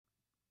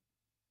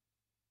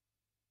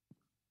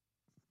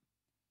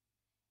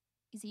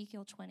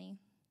Ezekiel 20.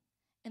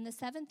 In the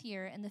 7th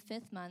year, in the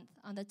 5th month,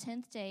 on the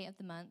 10th day of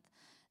the month,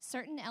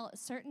 certain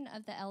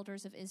of the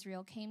elders of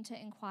Israel came to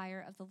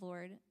inquire of the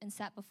Lord and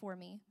sat before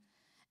me.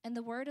 And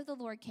the word of the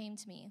Lord came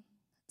to me,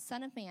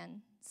 Son of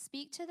man,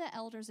 speak to the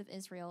elders of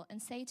Israel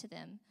and say to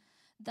them,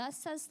 Thus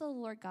says the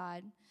Lord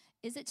God,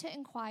 is it to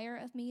inquire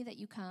of me that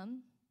you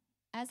come?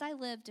 As I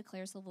live,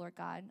 declares the Lord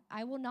God,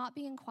 I will not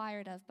be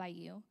inquired of by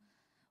you.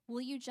 Will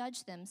you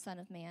judge them, Son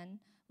of man?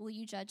 Will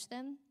you judge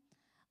them?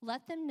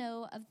 Let them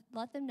know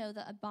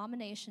the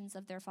abominations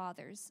of their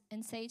fathers,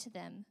 and say to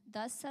them,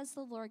 Thus says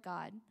the Lord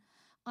God,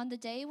 on the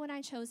day when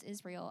I chose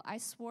Israel, I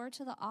swore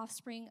to the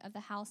offspring of the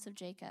house of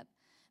Jacob,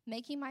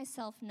 making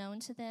myself known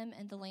to them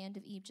in the land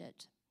of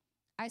Egypt.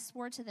 I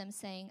swore to them,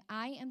 saying,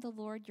 I am the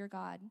Lord your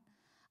God.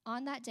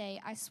 On that day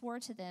I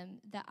swore to them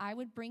that I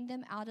would bring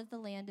them out of the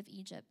land of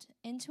Egypt,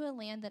 into a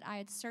land that I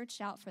had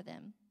searched out for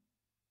them,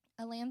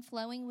 a land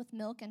flowing with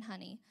milk and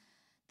honey,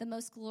 the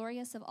most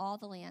glorious of all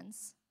the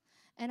lands.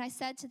 And I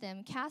said to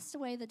them, Cast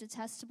away the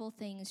detestable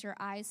things your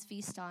eyes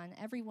feast on,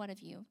 every one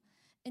of you,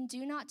 and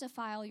do not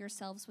defile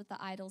yourselves with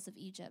the idols of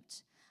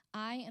Egypt.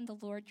 I am the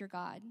Lord your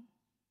God.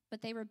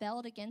 But they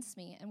rebelled against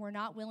me and were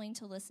not willing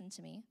to listen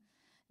to me.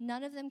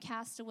 None of them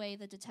cast away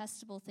the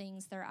detestable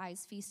things their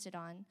eyes feasted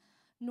on,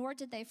 nor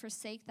did they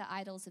forsake the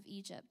idols of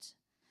Egypt.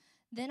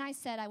 Then I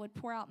said I would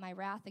pour out my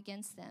wrath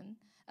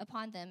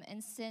upon them,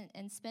 and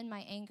spend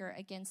my anger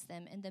against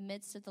them in the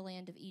midst of the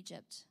land of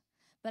Egypt.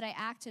 But I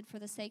acted for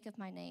the sake of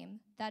my name,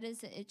 that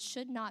is, it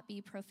should not be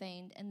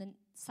profaned in the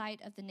sight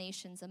of the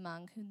nations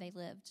among whom they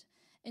lived,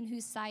 in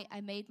whose sight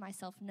I made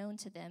myself known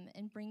to them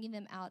in bringing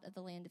them out of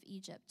the land of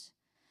Egypt.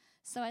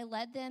 So I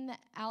led them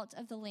out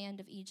of the land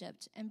of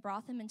Egypt and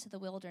brought them into the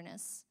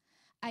wilderness.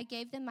 I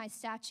gave them my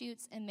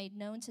statutes and made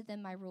known to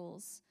them my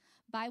rules,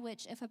 by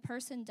which if a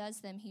person does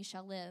them, he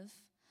shall live.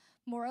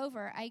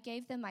 Moreover, I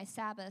gave them my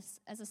Sabbaths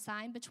as a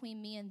sign between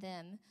me and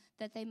them,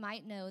 that they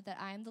might know that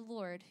I am the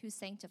Lord who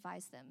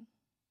sanctifies them.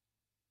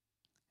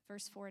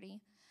 Verse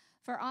 40,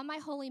 For on my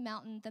holy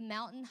mountain, the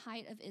mountain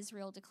height of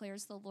Israel,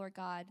 declares the Lord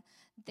God,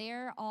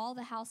 there all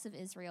the house of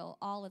Israel,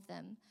 all of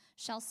them,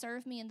 shall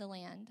serve me in the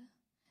land.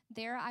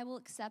 There I will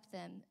accept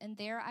them, and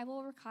there I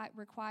will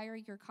require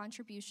your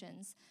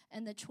contributions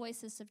and the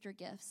choicest of your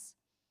gifts,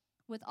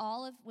 with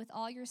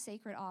all your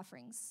sacred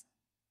offerings.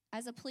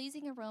 As a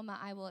pleasing aroma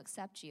I will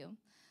accept you,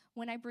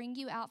 when I bring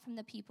you out from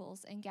the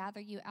peoples and gather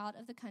you out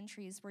of the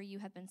countries where you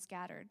have been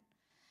scattered.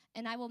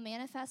 And I will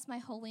manifest my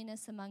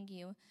holiness among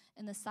you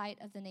in the sight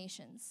of the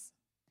nations.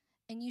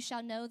 And you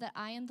shall know that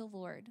I am the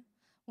Lord,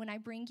 when I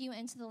bring you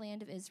into the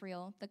land of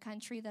Israel, the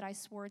country that I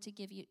swore to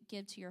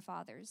give to your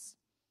fathers.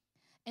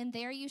 And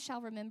there you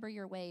shall remember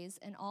your ways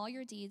and all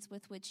your deeds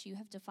with which you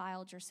have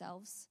defiled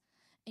yourselves.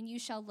 And you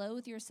shall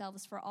loathe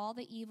yourselves for all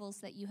the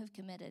evils that you have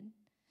committed.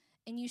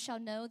 And you shall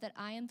know that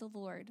I am the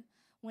Lord,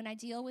 when I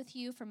deal with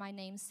you for my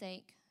name's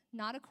sake,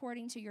 not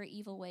according to your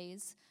evil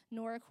ways,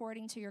 nor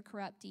according to your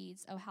corrupt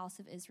deeds, O house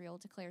of Israel,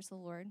 declares the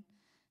Lord.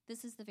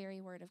 This is the very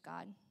word of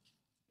God.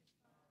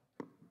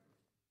 Amen.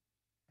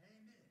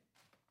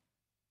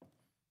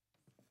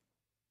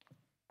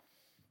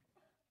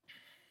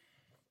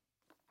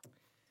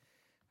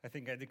 I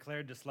think I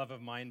declared this love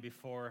of mine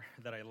before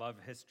that I love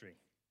history.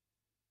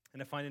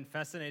 And I find it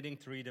fascinating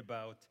to read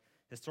about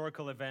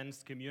historical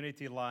events,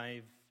 community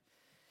life,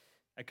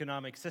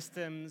 economic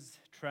systems,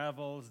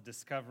 travels,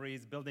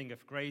 discoveries, building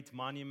of great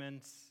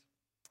monuments,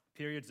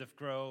 periods of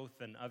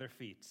growth, and other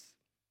feats.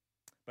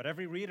 But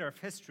every reader of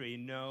history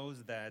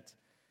knows that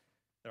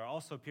there are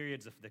also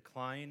periods of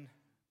decline,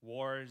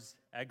 wars,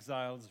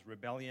 exiles,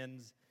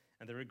 rebellions,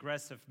 and the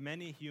regress of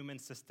many human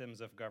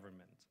systems of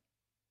government.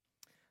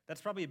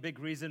 That's probably a big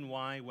reason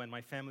why, when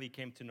my family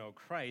came to know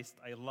Christ,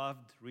 I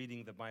loved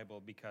reading the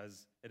Bible,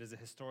 because it is a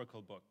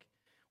historical book,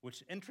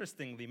 which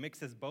interestingly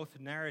mixes both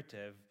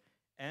narrative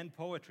and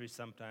poetry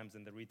sometimes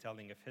in the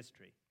retelling of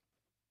history.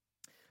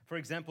 For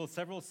example,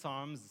 several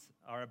psalms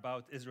are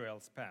about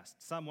Israel's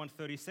past. Psalm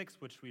 136,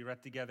 which we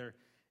read together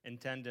in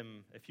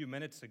tandem a few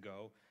minutes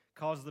ago,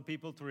 calls the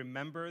people to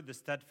remember the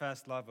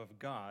steadfast love of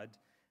God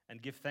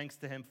and give thanks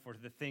to him for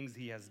the things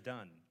he has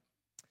done.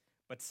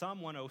 But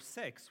Psalm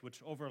 106,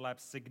 which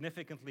overlaps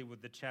significantly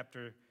with the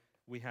chapter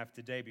we have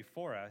today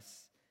before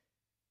us,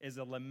 is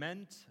a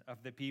lament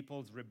of the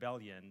people's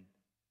rebellion,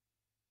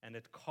 and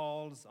it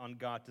calls on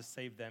God to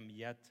save them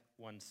yet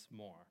once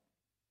more.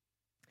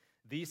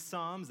 These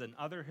psalms and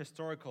other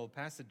historical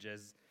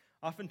passages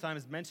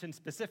oftentimes mention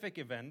specific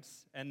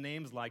events and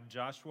names like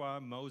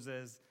Joshua,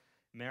 Moses,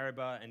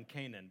 Meribah, and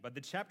Canaan. But the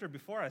chapter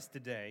before us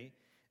today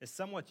is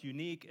somewhat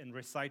unique in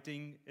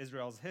reciting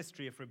Israel's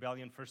history of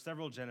rebellion for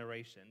several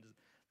generations.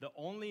 The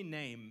only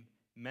name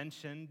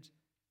mentioned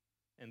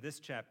in this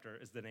chapter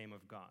is the name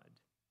of God.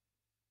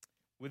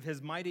 With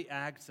his mighty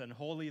acts and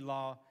holy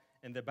law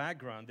in the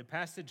background, the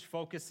passage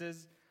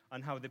focuses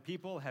on how the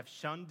people have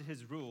shunned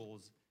his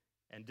rules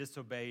and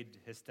disobeyed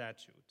his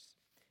statutes,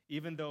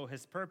 even though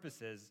his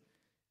purposes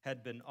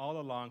had been all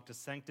along to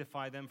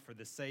sanctify them for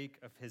the sake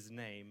of his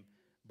name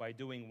by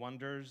doing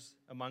wonders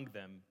among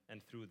them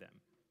and through them.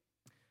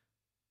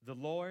 The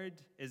Lord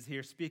is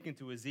here speaking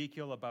to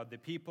Ezekiel about the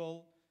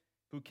people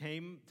who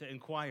came to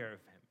inquire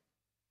of him.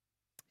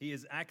 He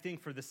is acting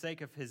for the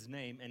sake of his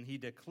name, and he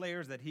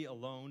declares that he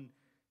alone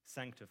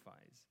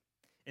sanctifies.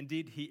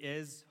 Indeed, he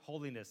is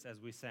holiness, as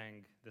we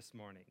sang this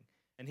morning,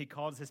 and he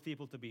calls his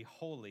people to be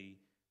holy,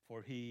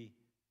 for he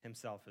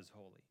himself is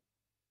holy.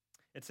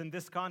 It's in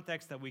this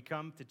context that we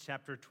come to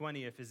chapter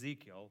 20 of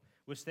Ezekiel,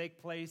 which takes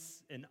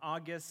place in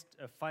August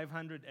of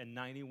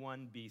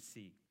 591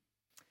 BC.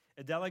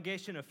 A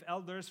delegation of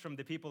elders from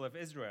the people of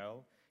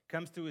Israel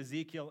comes to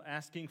Ezekiel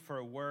asking for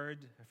a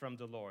word from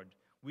the Lord.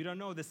 We don't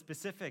know the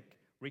specific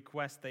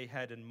request they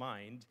had in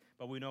mind,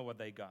 but we know what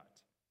they got.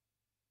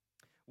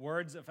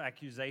 Words of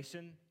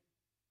accusation,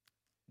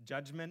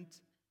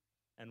 judgment,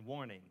 and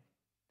warning.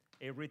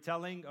 A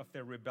retelling of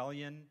their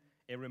rebellion,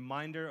 a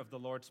reminder of the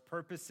Lord's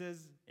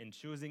purposes in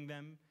choosing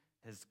them,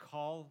 his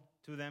call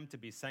to them to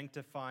be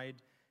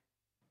sanctified,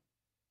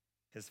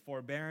 his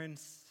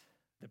forbearance,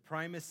 the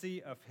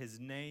primacy of his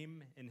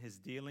name in his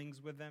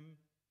dealings with them,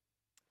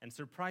 and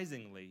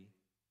surprisingly,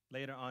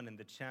 later on in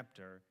the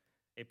chapter,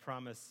 a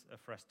promise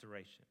of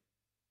restoration.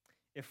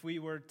 If we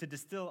were to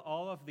distill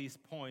all of these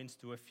points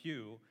to a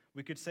few,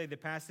 we could say the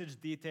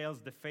passage details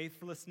the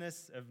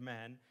faithlessness of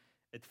man.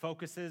 It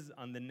focuses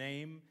on the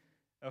name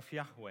of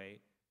Yahweh,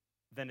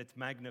 then it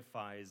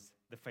magnifies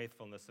the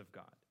faithfulness of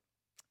God.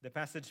 The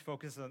passage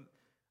focuses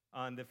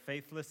on the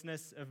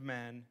faithlessness of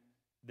man,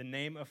 the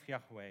name of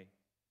Yahweh,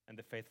 and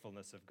the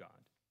faithfulness of God.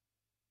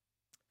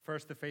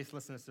 First, the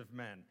faithlessness of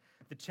man.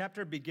 The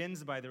chapter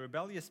begins by the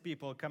rebellious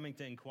people coming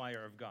to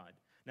inquire of God.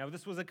 Now,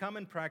 this was a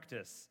common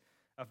practice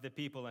of the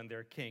people and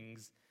their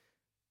kings,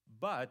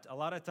 but a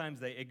lot of times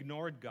they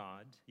ignored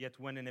God, yet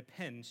when in a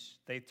pinch,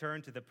 they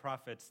turned to the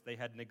prophets they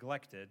had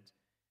neglected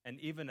and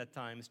even at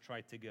times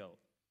tried to kill.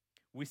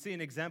 We see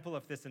an example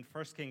of this in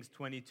 1 Kings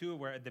 22,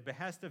 where at the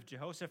behest of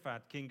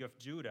Jehoshaphat, king of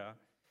Judah,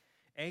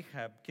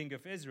 Ahab, king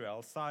of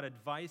Israel, sought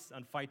advice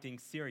on fighting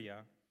Syria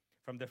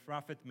from the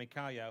prophet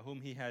Micaiah,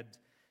 whom he had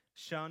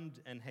shunned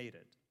and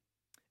hated.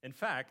 In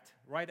fact,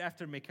 right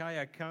after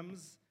Micaiah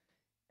comes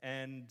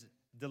and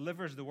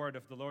delivers the word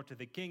of the Lord to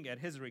the king at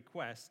his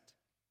request,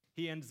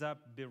 he ends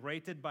up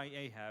berated by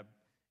Ahab,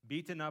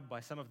 beaten up by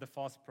some of the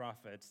false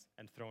prophets,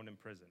 and thrown in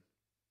prison.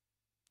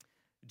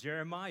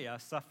 Jeremiah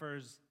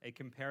suffers a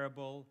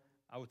comparable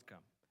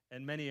outcome,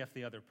 and many of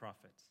the other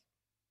prophets.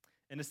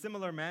 In a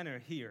similar manner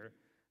here,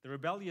 the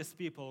rebellious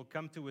people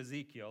come to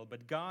Ezekiel,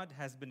 but God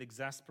has been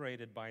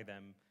exasperated by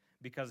them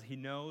because he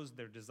knows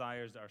their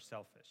desires are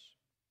selfish.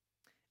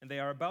 And they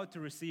are about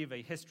to receive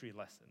a history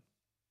lesson.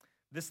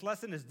 This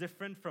lesson is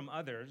different from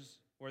others,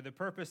 where the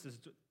purpose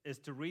is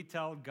to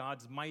retell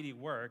God's mighty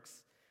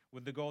works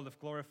with the goal of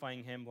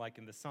glorifying him like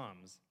in the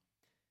Psalms.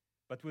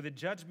 But with a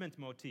judgment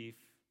motif,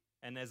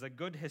 and as a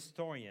good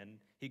historian,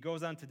 he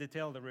goes on to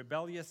detail the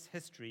rebellious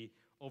history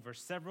over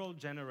several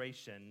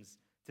generations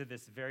to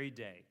this very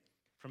day,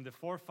 from the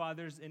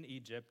forefathers in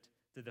Egypt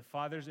to the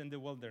fathers in the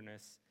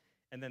wilderness,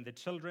 and then the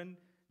children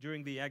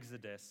during the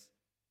Exodus,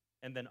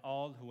 and then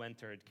all who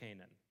entered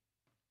Canaan.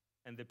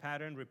 And the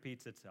pattern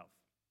repeats itself.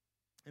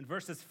 In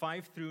verses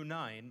 5 through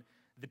 9,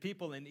 the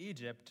people in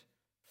Egypt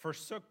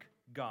forsook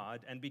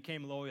God and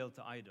became loyal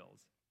to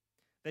idols.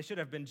 They should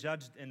have been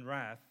judged in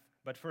wrath,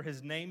 but for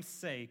his name's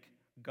sake,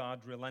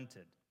 God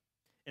relented.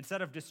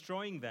 Instead of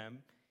destroying them,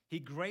 he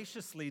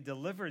graciously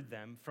delivered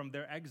them from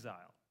their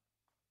exile.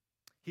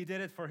 He did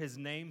it for his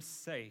name's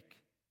sake,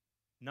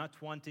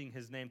 not wanting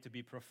his name to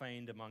be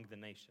profaned among the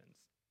nations.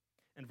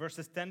 In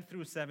verses 10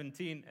 through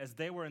 17, as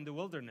they were in the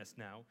wilderness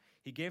now,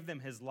 he gave them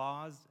his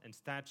laws and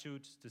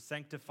statutes to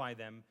sanctify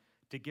them,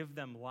 to give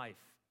them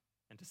life,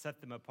 and to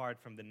set them apart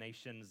from the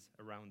nations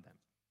around them.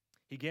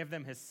 He gave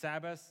them his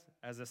Sabbath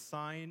as a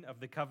sign of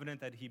the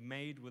covenant that he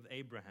made with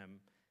Abraham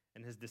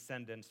and his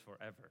descendants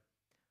forever.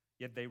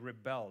 Yet they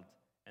rebelled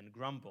and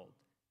grumbled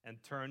and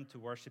turned to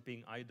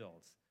worshiping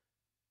idols,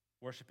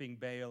 worshiping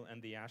Baal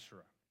and the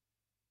Asherah.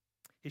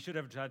 He should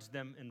have judged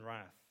them in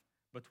wrath,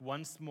 but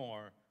once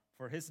more,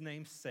 for his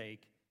name's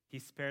sake, he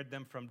spared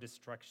them from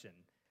destruction,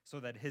 so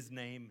that his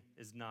name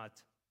is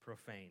not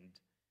profaned.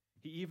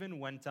 He even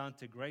went on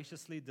to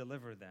graciously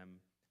deliver them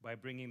by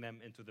bringing them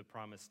into the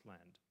promised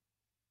land.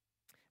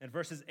 In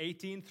verses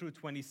 18 through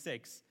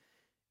 26,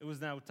 it was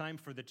now time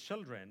for the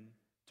children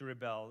to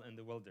rebel in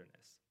the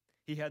wilderness.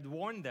 He had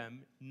warned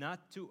them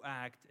not to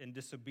act in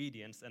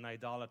disobedience and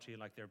idolatry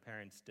like their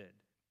parents did.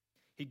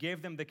 He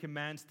gave them the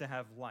commands to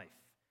have life,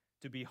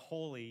 to be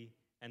holy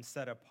and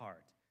set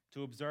apart,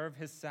 to observe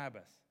his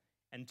Sabbath,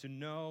 and to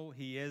know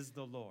he is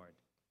the Lord.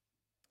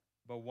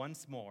 But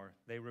once more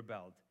they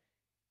rebelled.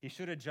 He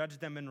should have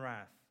judged them in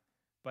wrath,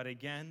 but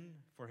again,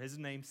 for his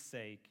name's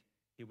sake,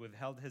 he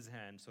withheld his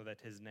hand so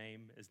that his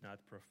name is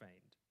not profaned.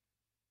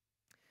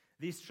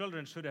 These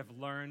children should have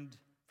learned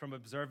from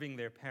observing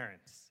their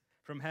parents,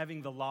 from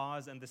having the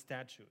laws and the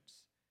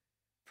statutes,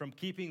 from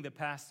keeping the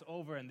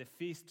Passover and the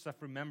feasts of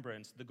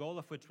remembrance, the goal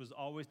of which was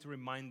always to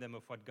remind them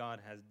of what God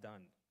has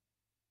done.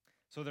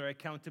 So their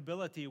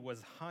accountability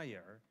was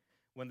higher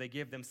when they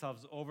gave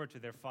themselves over to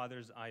their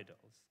father's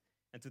idols.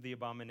 and to the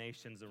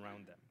abominations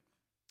around them.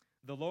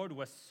 The Lord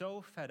was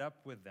so fed up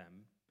with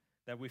them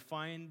that we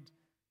find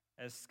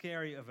as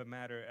scary of a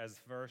matter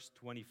as verse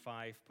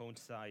 25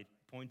 points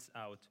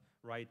out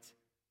right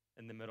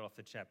in the middle of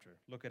the chapter.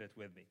 Look at it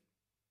with me.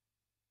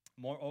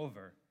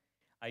 Moreover,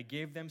 I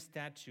gave them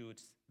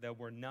statutes that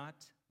were not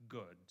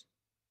good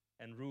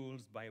and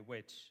rules by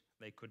which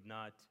they could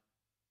not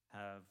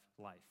have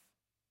life.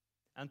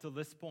 Until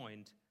this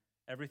point,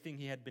 everything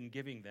he had been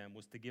giving them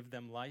was to give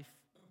them life,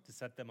 to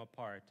set them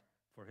apart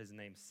for his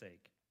name's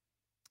sake.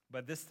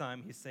 But this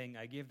time he's saying,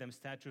 I gave them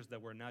statutes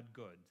that were not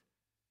good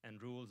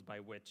and rules by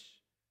which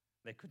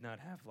they could not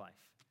have life.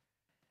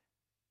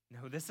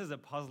 Now, this is a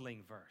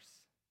puzzling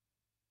verse.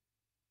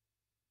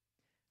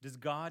 Does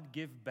God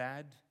give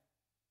bad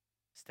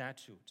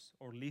statutes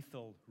or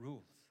lethal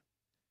rules?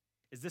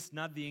 Is this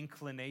not the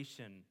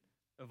inclination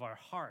of our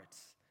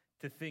hearts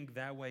to think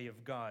that way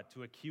of God,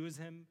 to accuse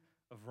him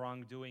of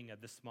wrongdoing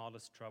at the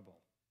smallest trouble?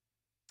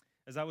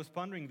 As I was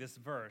pondering this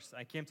verse,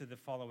 I came to the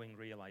following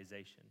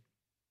realization.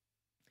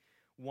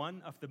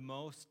 One of the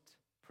most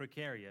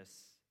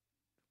precarious,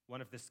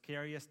 one of the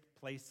scariest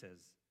places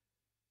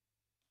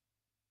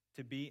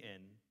to be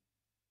in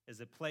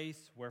is a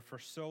place where for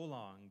so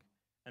long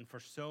and for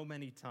so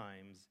many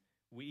times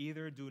we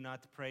either do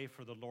not pray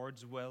for the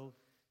Lord's will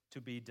to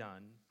be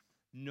done,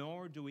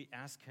 nor do we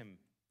ask him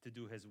to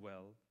do his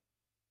will,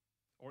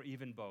 or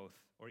even both,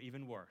 or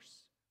even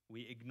worse,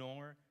 we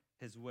ignore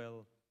his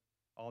will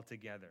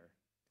altogether,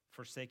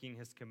 forsaking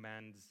his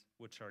commands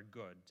which are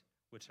good,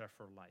 which are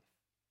for life.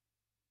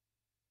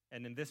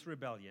 And in this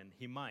rebellion,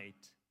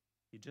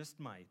 he just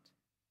might,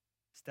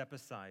 step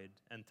aside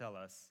and tell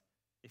us,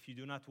 if you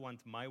do not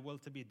want my will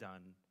to be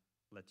done,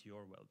 let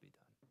your will be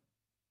done.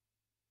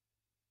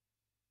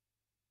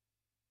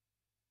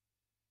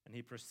 And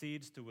he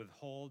proceeds to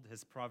withhold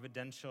his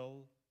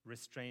providential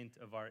restraint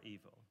of our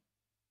evil.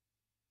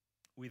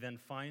 We then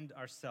find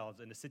ourselves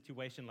in a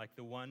situation like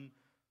the one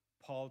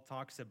Paul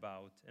talks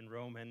about in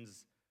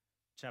Romans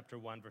chapter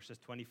 1, verses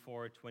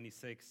 24,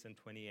 26, and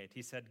 28.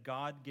 He said,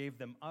 God gave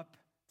them up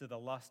to the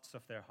lusts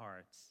of their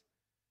hearts.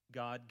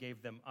 God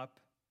gave them up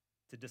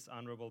to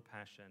dishonorable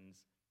passions.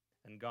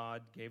 And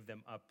God gave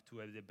them up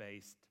to a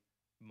debased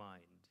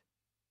mind.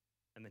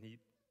 And then he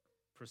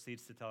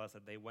proceeds to tell us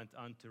that they went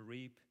on to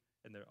reap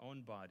in their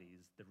own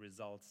bodies the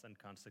results and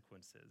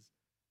consequences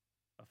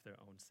of their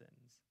own sins.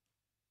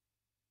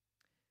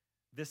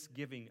 This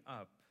giving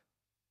up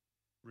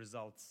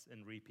results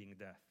in reaping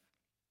death.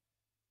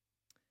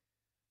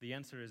 The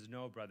answer is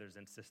no, brothers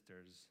and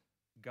sisters.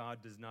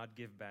 God does not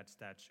give bad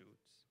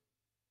statutes,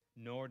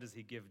 nor does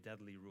he give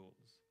deadly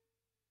rules.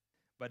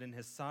 But in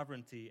his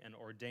sovereignty and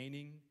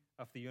ordaining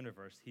of the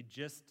universe, he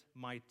just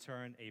might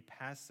turn a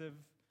passive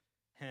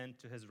hand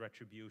to his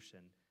retribution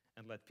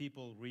and let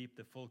people reap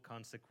the full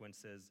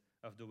consequences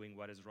of doing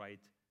what is right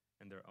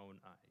in their own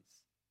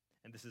eyes.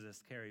 And this is a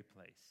scary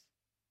place.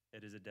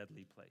 It is a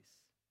deadly place.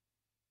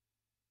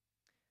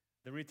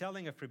 The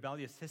retelling of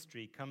rebellious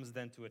history comes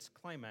then to its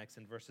climax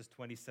in verses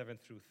 27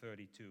 through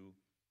 32,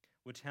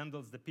 which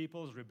handles the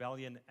people's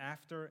rebellion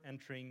after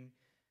entering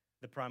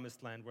the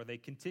promised land, where they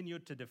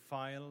continued to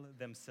defile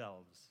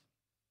themselves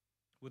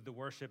with the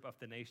worship of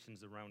the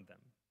nations around them.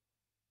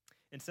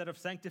 Instead of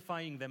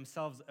sanctifying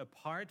themselves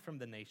apart from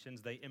the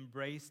nations, they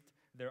embraced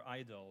their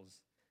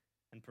idols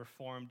and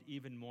performed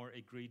even more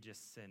egregious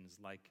sins,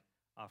 like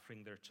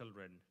offering their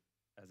children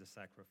as a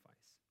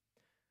sacrifice.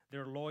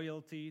 Their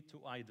loyalty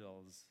to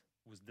idols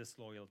was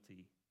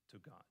disloyalty to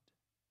God.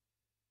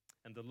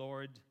 And the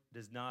Lord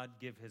does not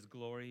give his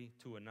glory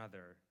to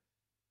another,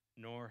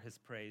 nor his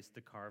praise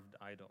to carved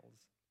idols.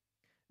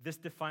 This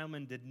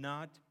defilement did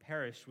not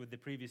perish with the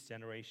previous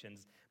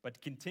generations,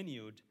 but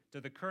continued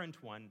to the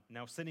current one,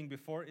 now sitting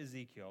before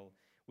Ezekiel,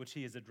 which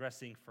he is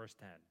addressing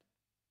firsthand.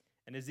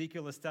 And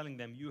Ezekiel is telling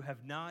them, you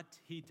have not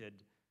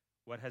heeded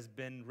what has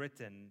been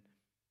written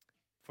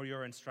for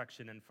your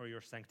instruction and for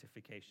your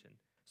sanctification.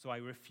 So I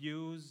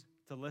refuse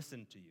to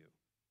listen to you,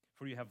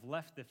 for you have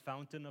left the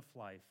fountain of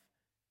life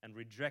and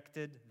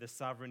rejected the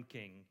sovereign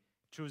king,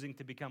 choosing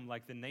to become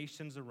like the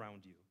nations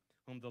around you,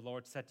 whom the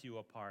Lord set you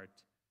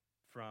apart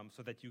from,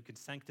 so that you could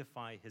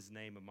sanctify his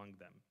name among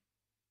them.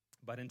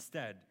 But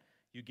instead,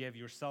 you gave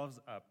yourselves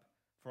up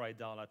for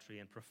idolatry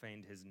and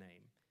profaned his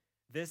name.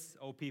 This,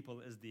 O people,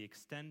 is the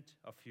extent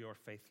of your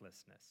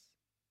faithlessness.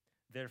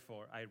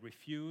 Therefore, I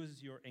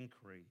refuse your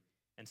inquiry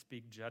and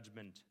speak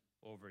judgment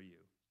over you.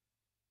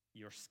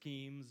 Your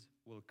schemes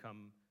will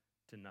come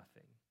to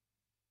nothing.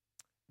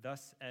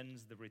 Thus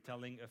ends the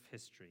retelling of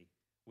history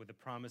with the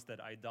promise that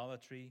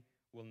idolatry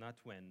will not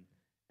win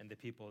and the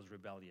people's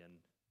rebellion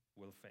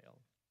will fail.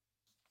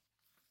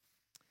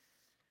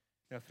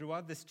 Now,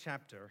 throughout this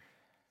chapter,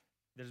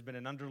 there's been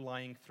an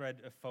underlying thread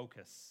of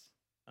focus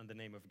on the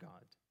name of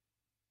God.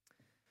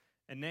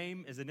 A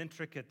name is an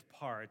intricate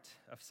part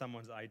of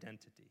someone's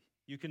identity.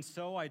 You can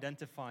so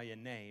identify a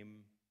name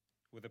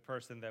with a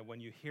person that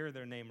when you hear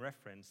their name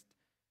referenced,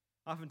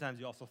 oftentimes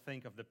you also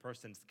think of the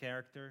person's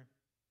character,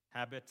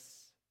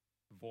 habits,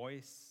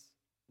 voice,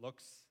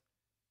 looks,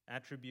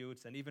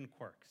 attributes, and even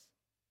quirks.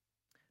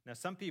 Now,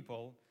 some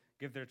people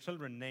give their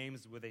children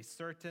names with a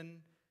certain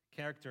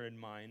character in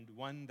mind,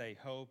 one they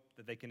hope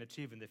that they can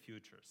achieve in the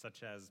future,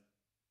 such as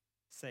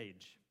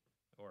Sage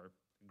or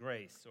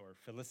Grace or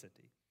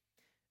Felicity.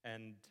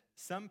 And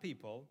some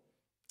people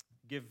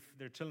give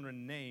their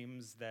children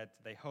names that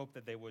they hope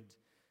that they would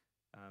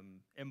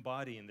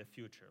embody in the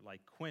future,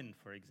 like Quinn,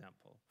 for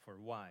example, for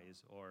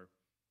wise, or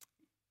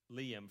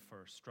Liam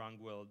for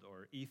strong-willed,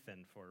 or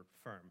Ethan for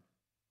firm.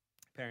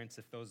 Parents,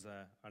 if those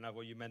are not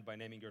what you meant by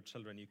naming your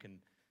children, you can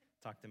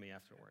talk to me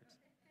afterwards.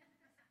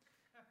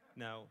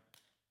 Now,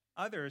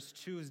 others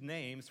choose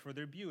names for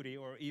their beauty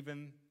or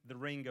even the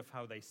ring of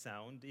how they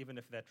sound, even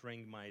if that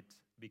ring might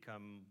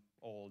become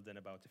old in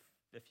about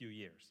a few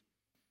years.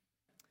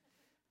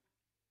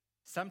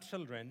 Some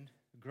children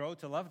grow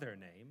to love their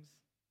names,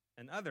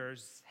 and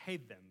others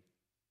hate them,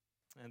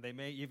 and they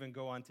may even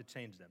go on to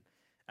change them.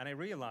 And I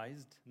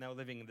realized, now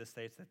living in the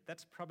States, that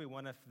that's probably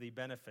one of the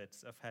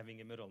benefits of having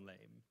a middle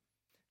name.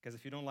 Because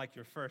if you don't like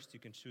your first, you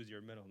can choose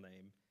your middle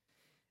name.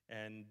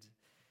 And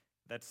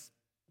that's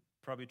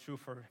probably true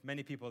for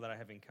many people that I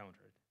have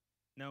encountered.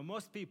 Now,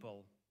 most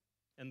people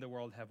in the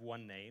world have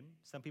one name.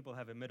 Some people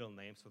have a middle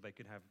name, so they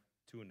could have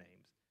two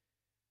names.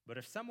 But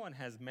if someone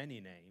has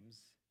many names,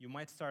 you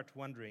might start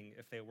wondering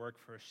if they work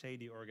for a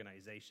shady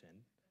organization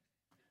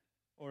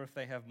or if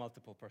they have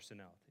multiple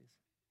personalities.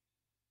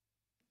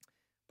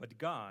 But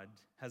God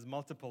has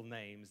multiple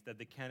names that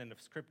the canon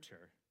of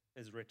Scripture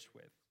is rich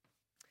with.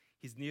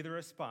 He's neither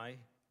a spy,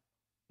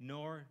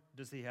 nor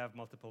does he have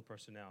multiple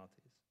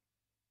personalities.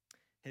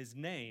 His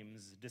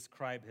names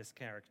describe his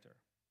character.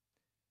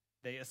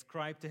 They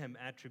ascribe to him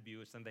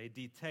attributes, and they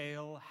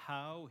detail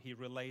how he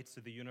relates to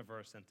the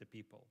universe and to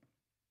people.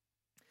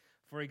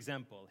 For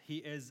example, he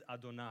is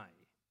Adonai.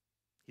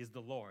 He's the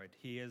Lord.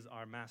 He is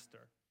our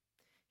master.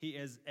 He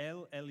is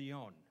El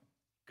Elyon,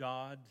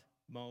 God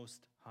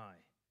Most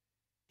High.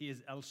 He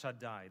is El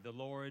Shaddai, the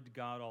Lord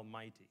God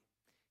Almighty.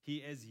 He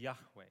is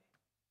Yahweh.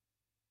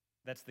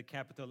 That's the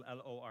capital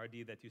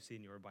L-O-R-D that you see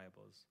in your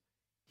Bibles.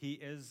 He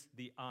is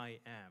the I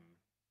Am.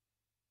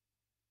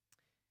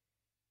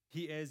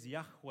 He is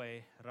Yahweh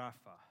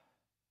Rapha,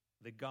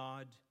 the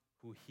God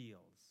who heals.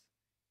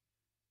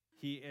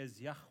 He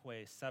is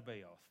Yahweh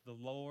Sabaoth, the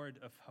Lord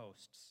of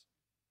hosts.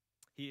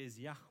 He is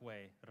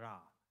Yahweh Ra,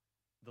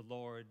 the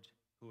Lord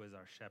who is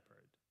our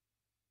shepherd.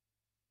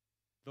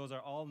 Those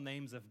are all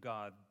names of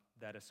God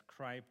that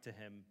ascribe to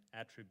him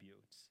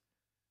attributes.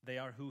 They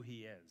are who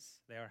he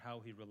is. They are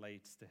how he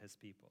relates to his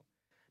people.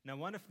 Now,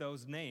 one of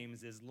those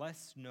names is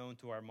less known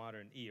to our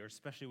modern ear,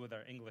 especially with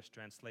our English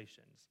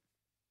translations.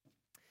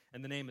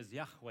 And the name is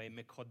Yahweh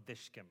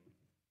Mekodishkim,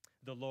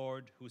 the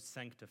Lord who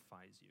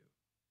sanctifies you.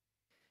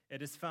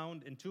 It is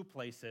found in two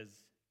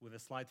places with a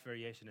slight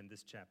variation in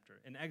this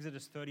chapter. In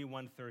Exodus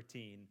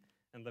 31:13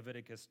 and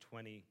Leviticus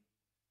 20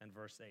 and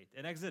verse 8.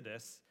 In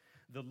Exodus,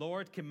 the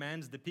Lord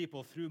commands the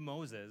people through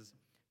Moses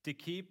to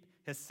keep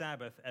his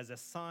Sabbath as a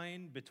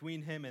sign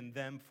between him and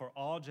them for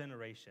all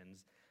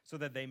generations, so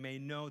that they may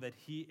know that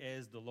he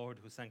is the Lord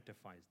who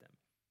sanctifies them.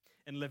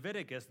 In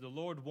Leviticus, the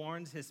Lord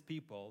warns his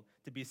people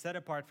to be set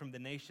apart from the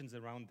nations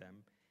around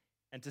them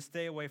and to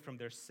stay away from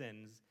their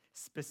sins,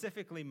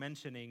 specifically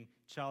mentioning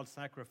child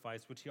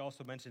sacrifice, which he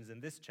also mentions in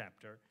this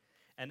chapter,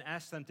 and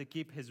asks them to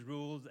keep his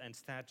rules and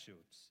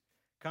statutes,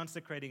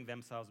 consecrating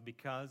themselves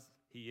because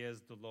he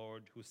is the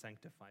Lord who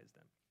sanctifies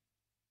them.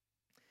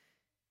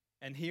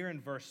 And here in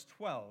verse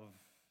 12,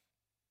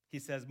 he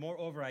says,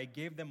 "Moreover, I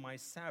gave them my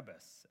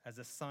Sabbaths as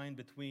a sign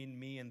between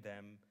me and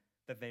them,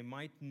 that they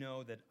might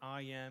know that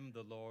I am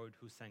the Lord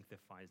who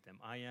sanctifies them.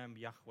 I am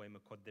Yahweh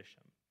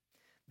Mekodishim."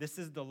 This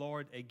is the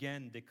Lord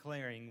again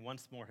declaring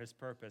once more his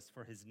purpose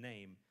for his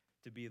name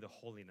to be the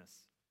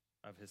holiness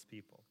of his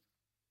people.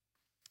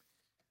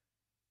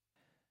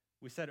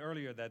 We said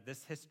earlier that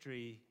this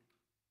history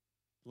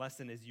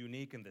lesson is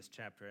unique in this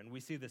chapter, and we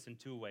see this in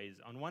two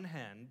ways. On one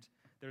hand,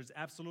 there's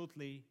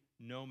absolutely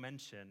no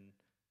mention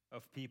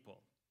of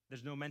people.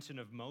 There's no mention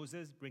of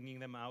Moses bringing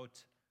them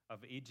out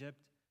of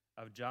Egypt,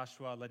 of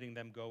Joshua letting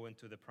them go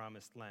into the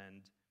promised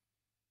land.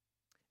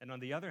 And on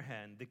the other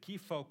hand, the key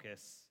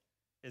focus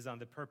is on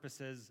the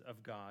purposes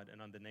of God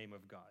and on the name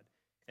of God.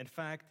 In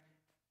fact,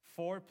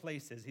 4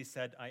 places he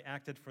said, "I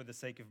acted for the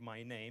sake of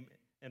my name,"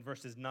 in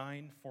verses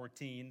 9,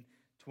 14,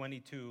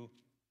 22,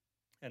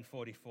 and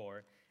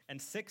 44.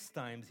 And 6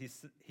 times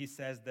he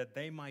says that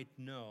they might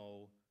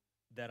know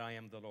that I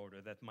am the Lord,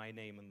 or that my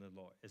name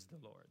is the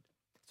Lord.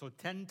 So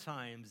 10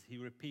 times he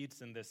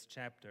repeats in this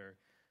chapter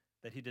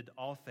that he did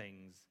all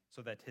things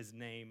so that his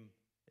name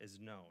is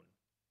known.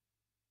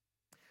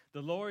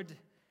 The Lord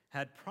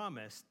had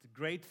promised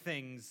great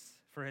things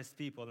for his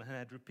people and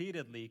had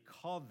repeatedly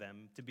called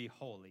them to be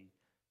holy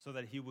so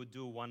that he would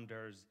do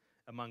wonders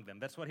among them.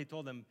 That's what he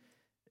told them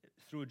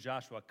through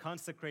Joshua.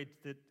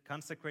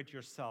 Consecrate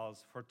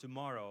yourselves, for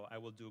tomorrow I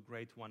will do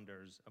great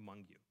wonders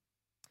among you.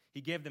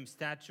 He gave them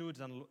statutes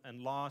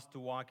and laws to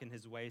walk in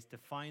his ways, to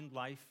find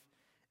life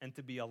and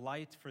to be a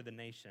light for the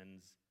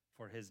nations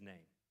for his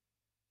name.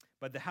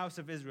 But the house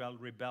of Israel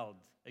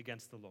rebelled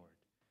against the Lord,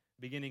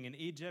 beginning in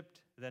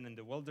Egypt, then in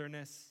the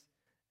wilderness,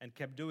 and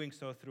kept doing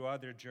so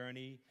throughout their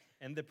journey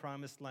in the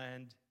promised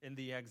land, in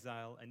the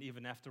exile, and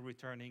even after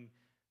returning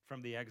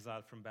from the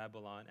exile from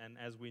Babylon, and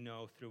as we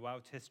know,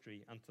 throughout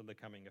history until the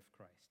coming of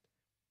Christ.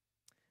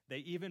 They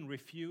even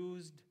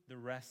refused the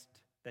rest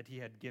that he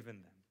had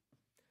given them,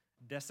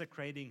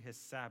 desecrating his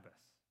Sabbath,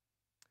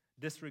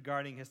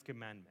 disregarding his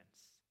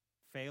commandments,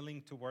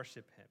 failing to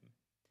worship him,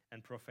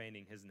 and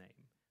profaning his name.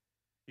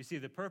 You see,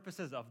 the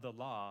purposes of the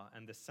law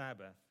and the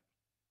Sabbath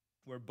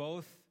were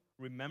both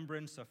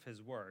remembrance of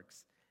his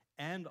works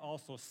and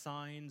also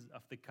signs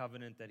of the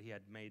covenant that he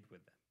had made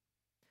with them.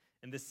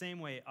 In the same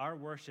way, our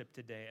worship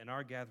today and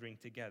our gathering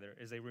together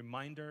is a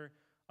reminder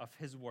of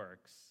his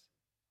works,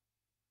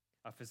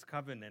 of his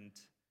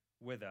covenant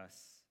with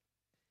us,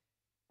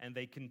 and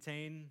they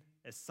contain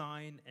a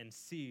sign and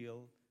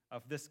seal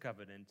of this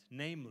covenant,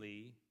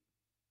 namely,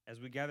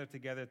 as we gather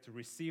together to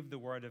receive the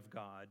word of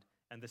God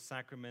and the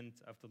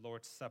sacrament of the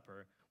Lord's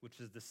Supper, which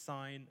is the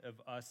sign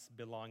of us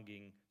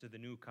belonging to the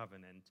new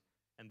covenant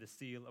and the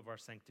seal of our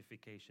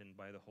sanctification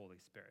by the Holy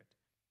Spirit.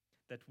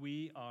 That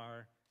we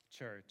are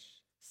church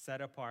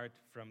set apart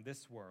from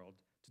this world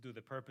to do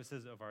the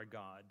purposes of our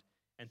God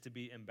and to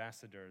be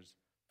ambassadors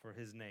for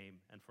his name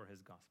and for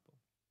his gospel.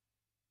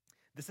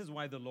 This is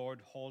why the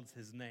Lord holds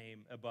his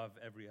name above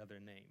every other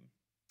name,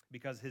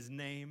 because his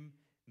name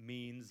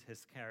means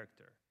his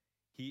character.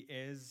 He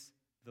is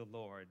the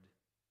Lord,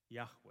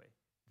 Yahweh,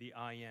 the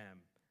I Am,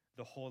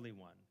 the Holy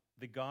One,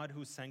 the God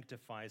who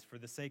sanctifies for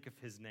the sake of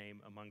his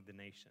name among the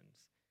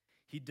nations.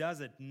 He does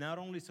it not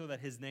only so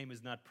that his name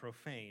is not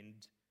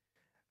profaned,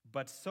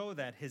 but so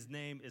that his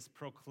name is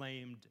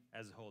proclaimed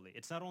as holy.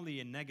 It's not only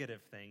a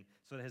negative thing,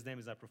 so that his name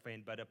is not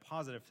profaned, but a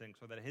positive thing,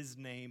 so that his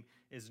name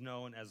is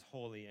known as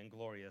holy and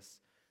glorious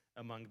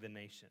among the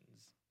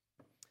nations.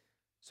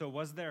 So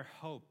was there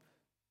hope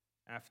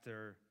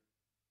after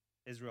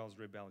Israel's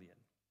rebellion?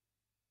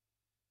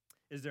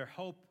 Is there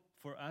hope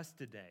for us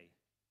today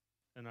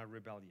in our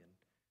rebellion?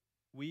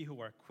 We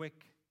who are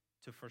quick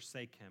to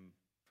forsake him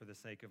for the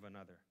sake of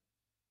another.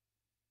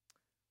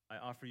 I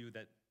offer you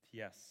that,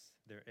 yes,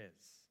 there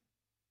is.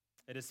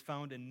 It is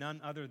found in none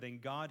other than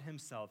God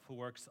himself, who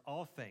works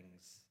all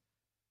things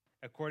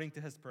according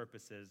to his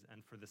purposes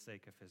and for the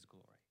sake of his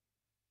glory.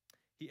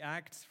 He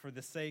acts for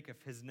the sake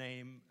of his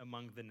name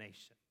among the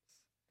nations.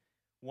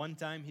 One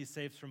time he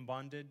saves from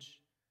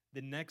bondage,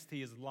 the next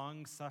he is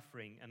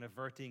long-suffering and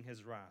averting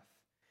his wrath.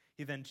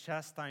 He then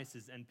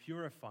chastises and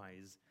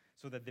purifies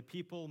so that the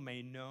people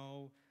may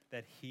know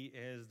that he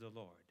is the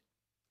Lord.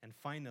 And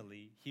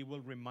finally, he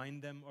will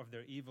remind them of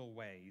their evil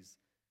ways,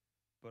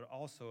 but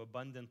also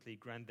abundantly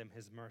grant them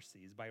his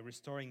mercies by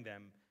restoring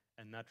them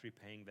and not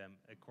repaying them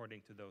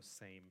according to those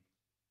same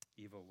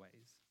evil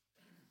ways.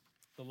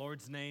 The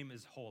Lord's name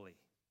is holy.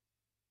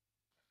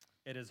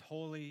 It is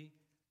holy,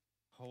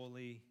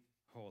 holy,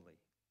 holy.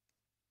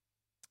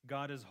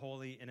 God is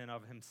holy in and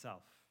of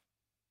himself.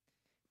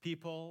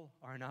 People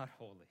are not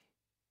holy,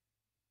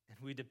 and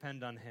we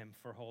depend on him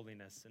for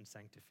holiness and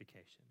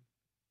sanctification.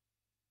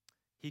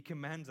 He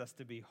commands us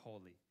to be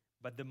holy,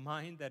 but the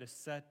mind that is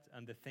set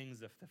on the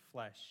things of the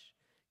flesh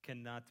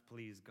cannot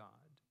please God.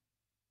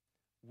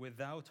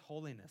 Without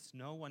holiness,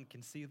 no one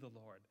can see the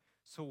Lord.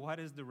 So what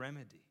is the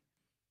remedy?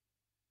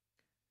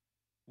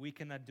 We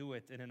cannot do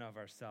it in and of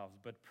ourselves,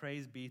 but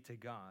praise be to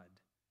God,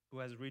 who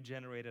has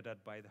regenerated us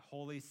by the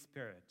Holy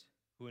Spirit,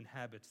 who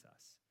inhabits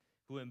us,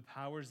 who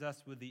empowers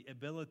us with the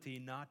ability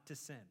not to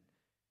sin,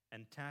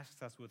 and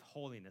tasks us with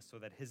holiness so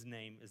that his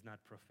name is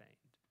not profaned.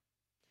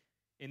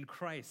 In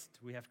Christ,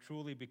 we have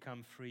truly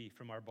become free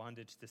from our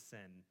bondage to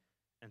sin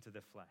and to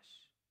the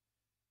flesh.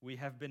 We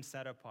have been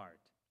set apart,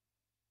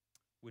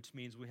 which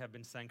means we have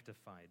been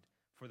sanctified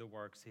for the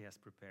works he has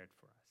prepared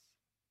for us.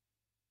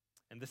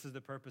 And this is the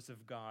purpose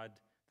of God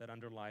that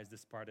underlies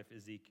this part of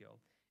Ezekiel.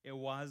 It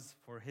was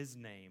for his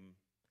name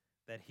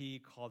that he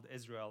called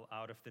Israel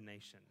out of the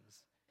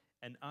nations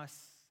and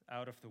us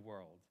out of the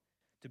world,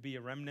 to be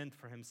a remnant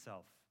for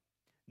himself,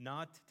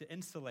 not to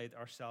insulate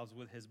ourselves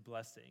with his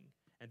blessing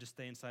and to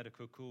stay inside a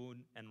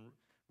cocoon and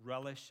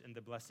relish in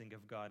the blessing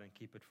of God and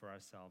keep it for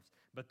ourselves,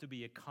 but to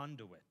be a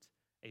conduit,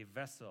 a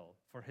vessel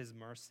for his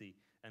mercy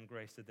and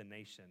grace to the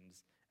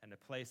nations, and a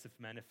place of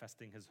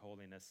manifesting his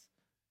holiness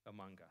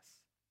among us.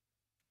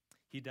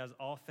 He does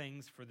all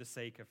things for the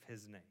sake of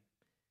his name,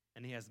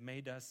 and he has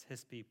made us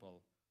his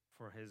people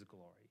for his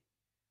glory.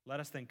 Let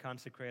us then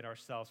consecrate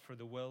ourselves for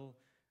the will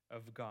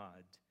of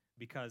God,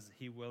 because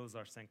he wills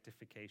our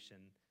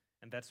sanctification,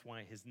 and that's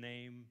why his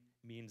name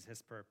means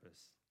his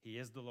purpose. He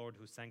is the Lord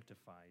who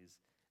sanctifies,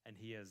 and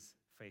he is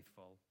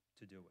faithful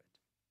to do it.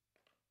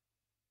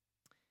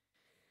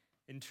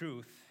 In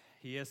truth,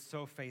 he is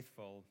so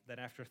faithful that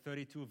after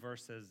 32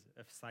 verses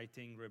of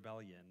citing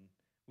rebellion,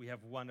 we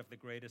have one of the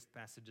greatest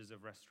passages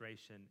of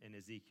restoration in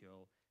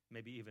Ezekiel,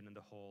 maybe even in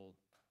the whole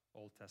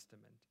Old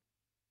Testament.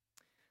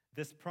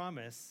 This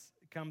promise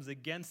comes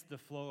against the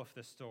flow of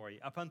the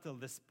story. Up until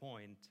this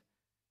point,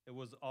 it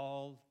was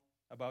all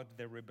about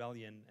their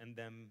rebellion and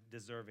them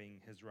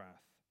deserving his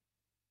wrath.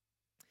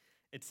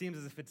 It seems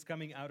as if it's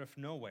coming out of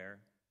nowhere,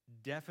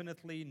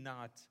 definitely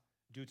not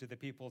due to the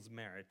people's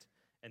merit,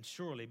 and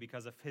surely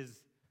because of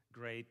his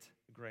great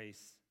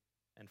grace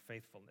and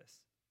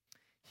faithfulness.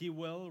 He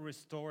will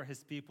restore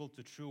his people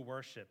to true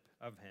worship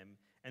of him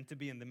and to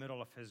be in the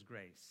middle of his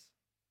grace,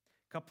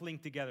 coupling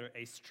together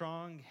a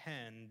strong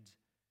hand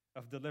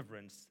of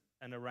deliverance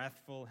and a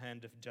wrathful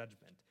hand of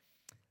judgment.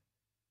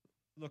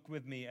 Look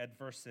with me at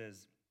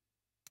verses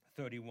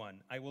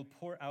 31. I will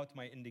pour out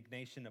my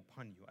indignation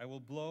upon you. I will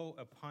blow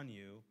upon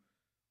you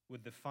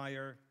with the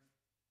fire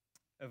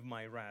of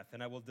my wrath,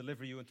 and I will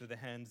deliver you into the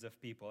hands of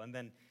people. And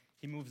then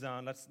he moves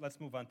on. Let's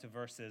move on to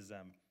verses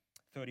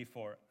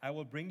 34. I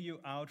will bring you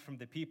out from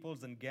the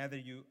peoples and gather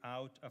you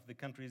out of the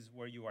countries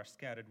where you are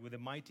scattered with a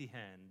mighty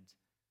hand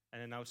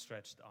and an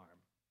outstretched arm,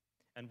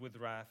 and with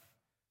wrath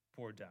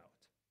poured out.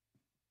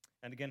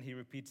 And again, he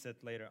repeats it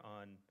later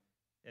on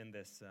in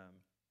this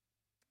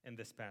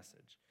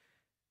passage.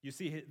 You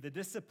see, the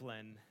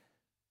discipline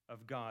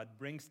of God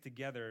brings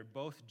together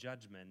both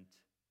judgment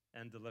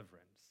and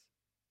deliverance.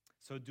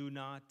 So do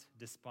not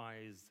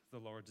despise the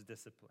Lord's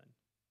discipline.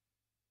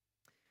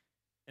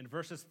 In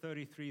verses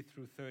 33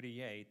 through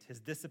 38, his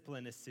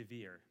discipline is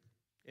severe.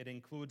 It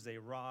includes a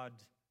rod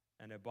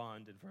and a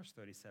bond in verse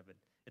 37.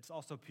 It's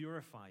also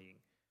purifying,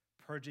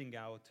 purging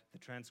out the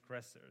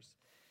transgressors.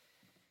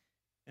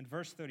 In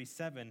verse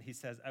 37, he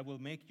says, I will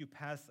make you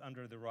pass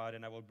under the rod,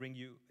 and I will bring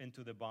you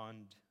into the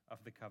bond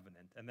of the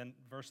covenant. And then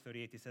verse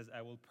 38, he says,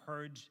 I will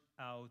purge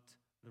out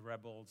the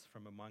rebels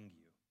from among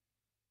you,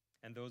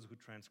 and those who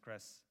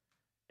transgress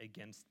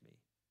against me.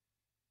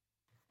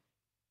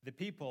 The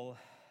people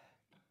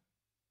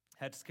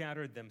had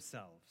scattered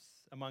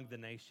themselves among the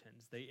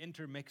nations. They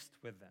intermixed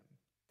with them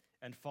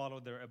and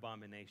followed their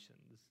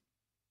abominations.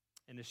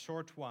 In a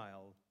short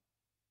while,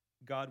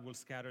 God will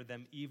scatter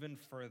them even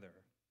further,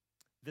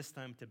 this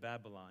time to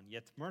Babylon.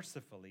 Yet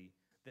mercifully,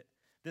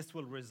 this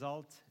will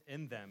result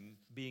in them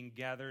being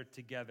gathered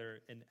together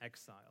in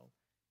exile,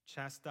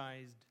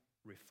 chastised,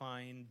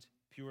 refined,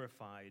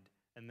 purified,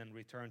 and then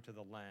returned to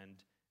the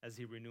land as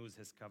he renews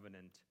his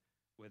covenant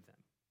with them.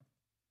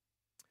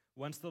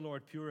 Once the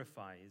Lord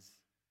purifies,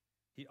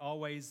 he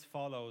always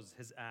follows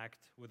his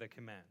act with a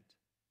command.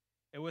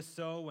 It was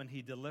so when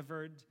he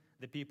delivered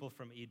the people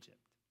from Egypt.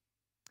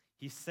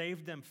 He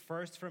saved them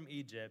first from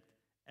Egypt,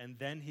 and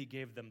then he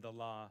gave them the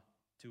law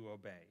to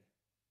obey.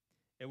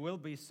 It will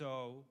be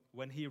so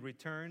when he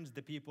returns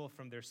the people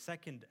from their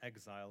second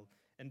exile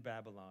in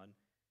Babylon.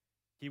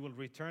 He will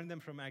return them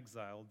from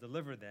exile,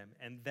 deliver them,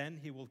 and then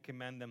he will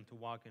command them to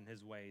walk in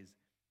his ways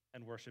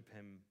and worship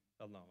him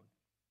alone.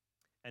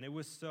 And it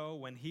was so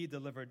when he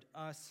delivered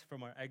us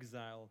from our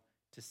exile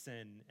to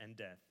sin and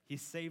death. He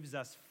saves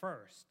us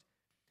first,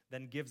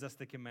 then gives us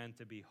the command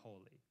to be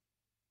holy.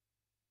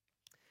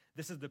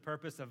 This is the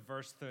purpose of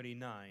verse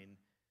 39,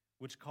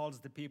 which calls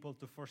the people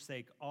to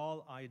forsake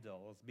all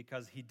idols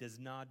because he does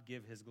not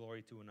give his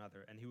glory to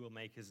another, and he will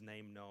make his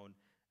name known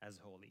as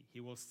holy. He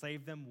will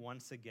save them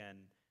once again,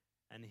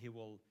 and he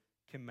will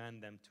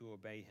command them to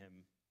obey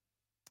him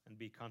and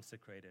be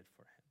consecrated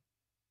for him.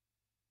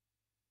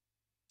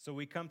 So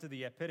we come to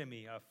the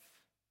epitome of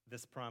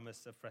this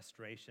promise of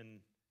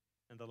restoration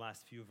in the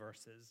last few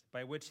verses,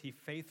 by which he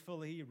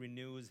faithfully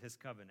renews his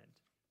covenant.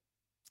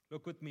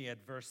 Look with me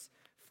at verse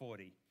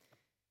 40.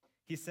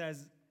 He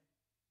says,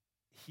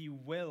 he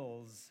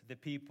wills the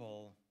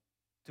people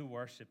to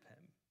worship him.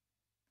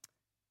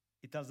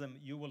 He tells them,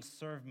 you will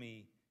serve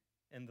me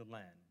in the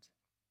land.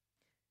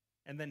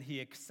 And then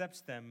he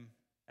accepts them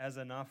as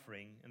an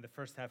offering. In the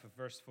first half of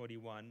verse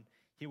 41,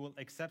 he will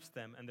accept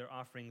them and their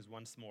offerings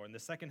once more. In the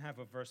second half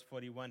of verse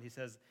 41, he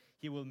says,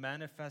 he will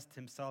manifest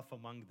himself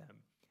among them,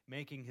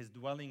 making his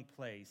dwelling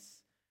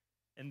place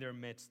in their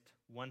midst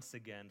once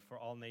again for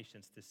all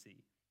nations to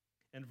see.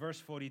 In verse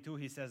 42,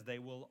 he says, they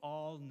will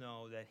all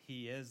know that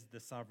he is the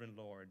sovereign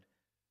Lord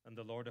and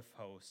the Lord of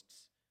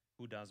hosts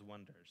who does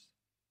wonders.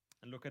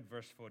 And look at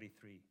verse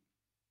 43.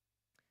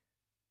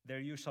 There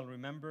you shall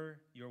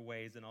remember your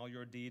ways and all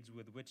your deeds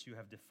with which you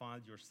have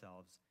defiled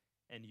yourselves,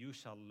 and you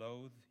shall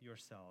loathe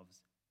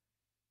yourselves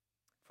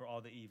for all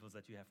the evils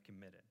that you have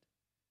committed.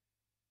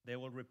 They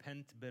will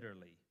repent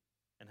bitterly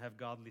and have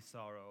godly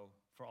sorrow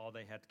for all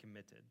they had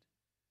committed.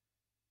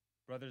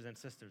 Brothers and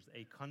sisters,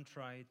 a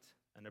contrite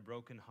and a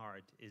broken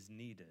heart is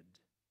needed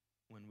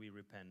when we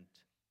repent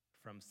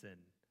from sin,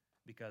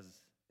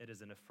 because it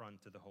is an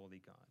affront to the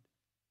holy God.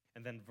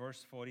 And then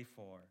verse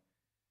 44,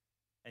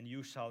 and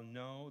you shall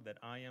know that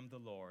I am the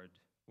Lord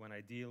when I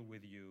deal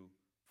with you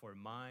for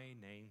my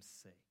name's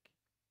sake.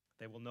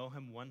 They will know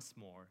him once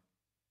more,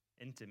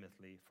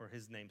 intimately, for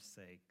his name's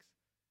sake,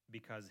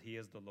 because he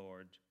is the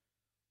Lord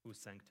who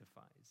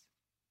sanctifies.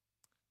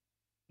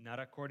 Not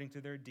according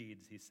to their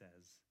deeds, he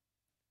says,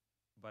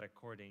 but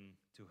according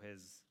to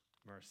his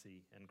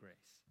mercy and grace.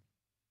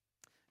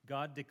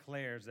 God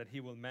declares that he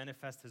will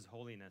manifest his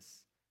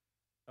holiness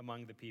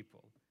among the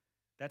people.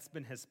 That's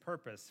been his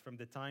purpose from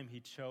the time he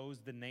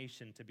chose the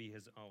nation to be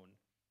his own,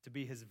 to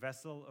be his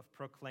vessel of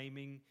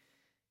proclaiming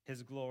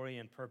his glory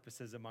and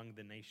purposes among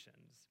the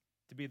nations,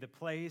 to be the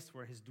place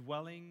where his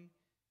dwelling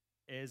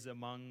is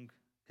among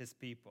his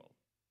people,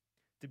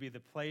 to be the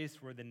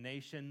place where the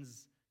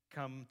nations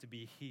come to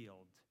be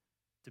healed,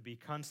 to be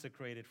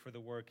consecrated for the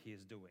work he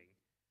is doing.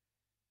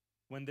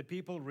 When the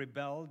people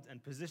rebelled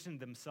and positioned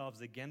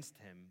themselves against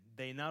him,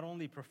 they not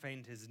only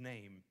profaned his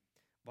name,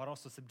 but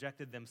also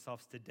subjected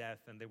themselves to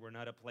death, and they were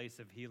not a place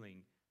of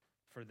healing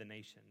for the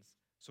nations.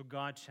 So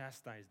God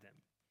chastised them.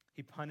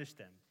 He punished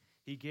them.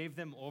 He gave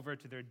them over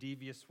to their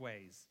devious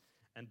ways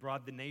and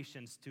brought the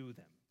nations to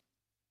them.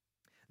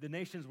 The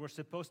nations were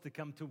supposed to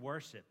come to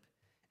worship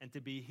and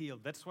to be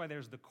healed. That's why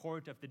there's the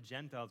court of the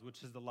Gentiles,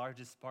 which is the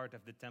largest part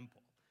of the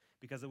temple,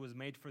 because it was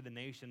made for the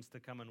nations to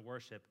come and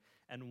worship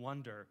and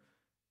wonder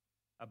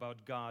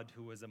about God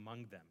who was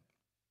among them.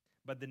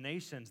 But the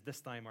nations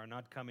this time are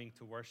not coming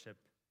to worship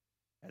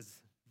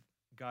as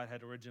God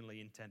had originally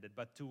intended,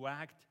 but to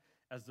act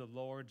as the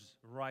Lord's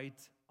right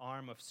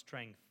arm of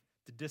strength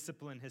to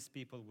discipline his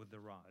people with the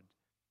rod.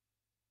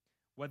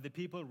 What the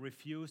people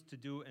refused to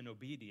do in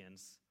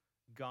obedience,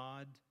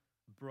 God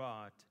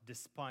brought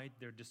despite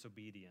their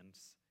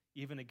disobedience,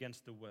 even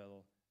against the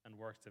will and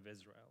works of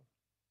Israel.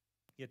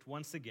 Yet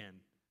once again,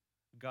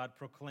 God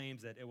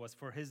proclaims that it was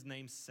for his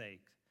name's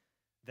sake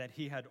that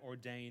he had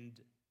ordained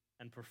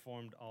and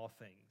performed all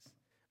things,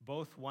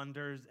 both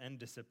wonders and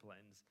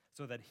disciplines,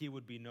 so that he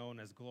would be known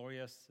as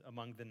glorious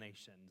among the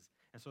nations,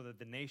 and so that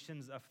the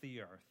nations of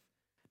the earth,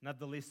 not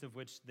the least of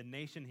which the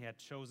nation he had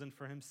chosen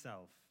for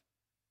himself,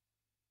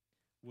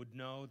 would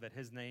know that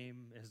his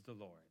name is the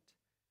Lord,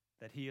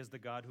 that he is the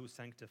God who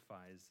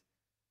sanctifies,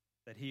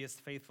 that he is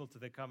faithful to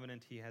the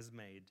covenant he has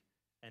made,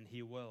 and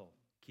he will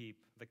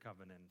keep the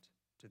covenant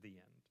to the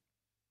end.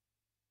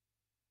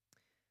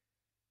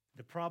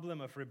 The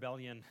problem of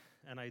rebellion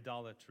and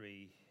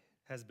idolatry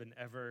has been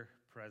ever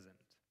present.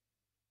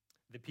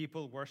 The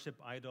people worship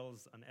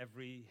idols on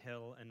every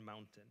hill and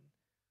mountain.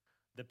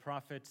 The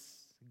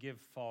prophets give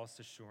false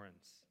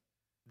assurance.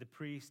 The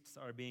priests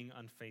are being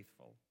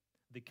unfaithful.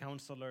 The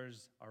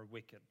counselors are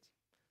wicked.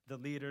 The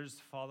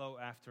leaders follow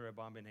after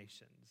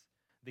abominations.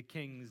 The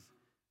kings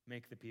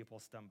make the people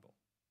stumble.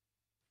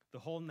 The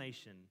whole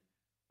nation,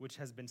 which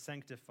has been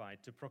sanctified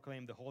to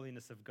proclaim the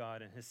holiness of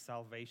God and his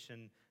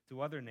salvation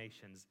to other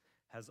nations,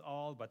 has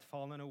all but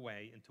fallen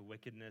away into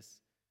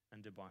wickedness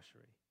and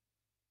debauchery.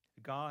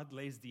 God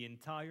lays the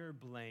entire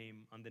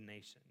blame on the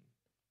nation,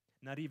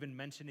 not even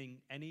mentioning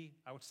any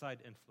outside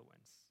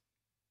influence.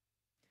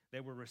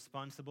 They were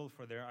responsible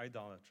for their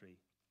idolatry,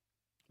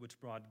 which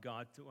brought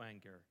God to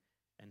anger,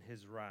 and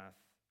his wrath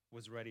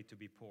was ready to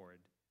be poured.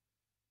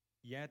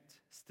 Yet,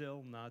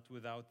 still not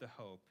without the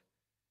hope,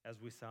 as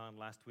we saw in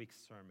last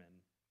week's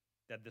sermon,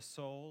 that the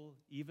soul,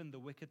 even the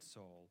wicked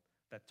soul,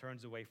 that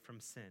turns away from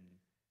sin,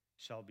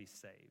 shall be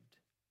saved.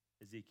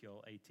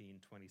 Ezekiel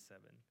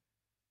 18:27.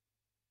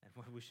 And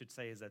what we should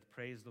say is that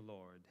praise the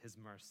Lord, his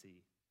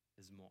mercy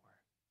is more.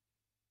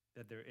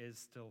 That there is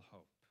still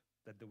hope,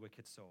 that the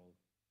wicked soul,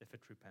 if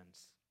it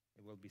repents,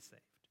 it will be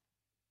saved.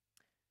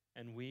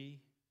 And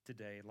we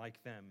today,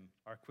 like them,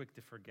 are quick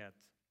to forget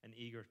and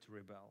eager to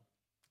rebel.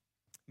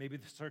 Maybe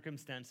the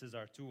circumstances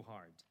are too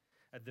hard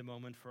at the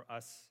moment for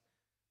us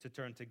to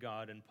turn to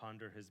God and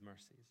ponder his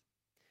mercies.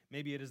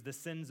 Maybe it is the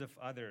sins of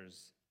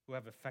others who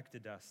have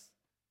affected us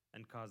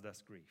and caused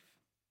us grief.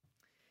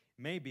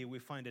 Maybe we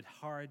find it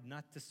hard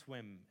not to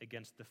swim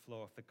against the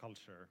flow of the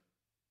culture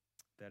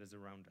that is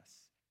around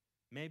us.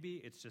 Maybe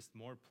it's just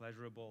more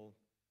pleasurable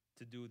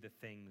to do the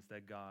things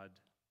that God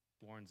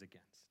warns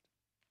against.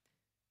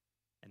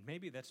 And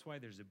maybe that's why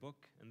there's a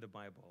book in the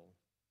Bible,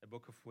 a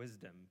book of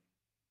wisdom,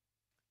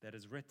 that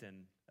is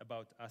written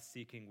about us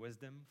seeking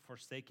wisdom,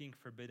 forsaking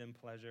forbidden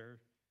pleasure,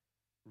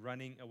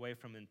 running away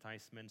from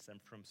enticements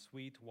and from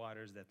sweet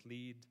waters that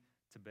lead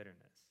to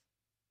bitterness.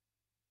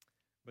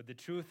 But the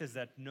truth is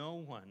that no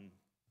one,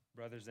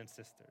 brothers and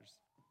sisters,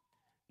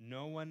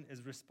 no one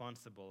is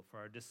responsible for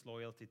our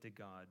disloyalty to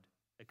God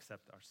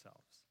except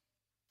ourselves.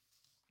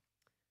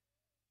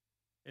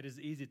 It is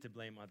easy to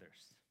blame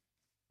others,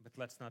 but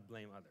let's not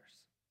blame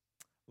others.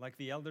 Like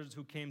the elders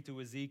who came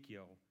to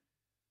Ezekiel,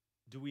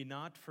 do we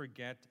not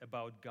forget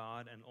about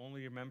God and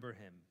only remember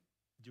him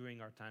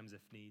during our times of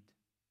need?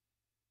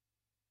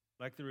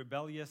 Like the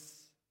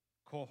rebellious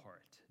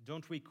cohort,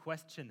 don't we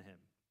question him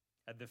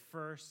at the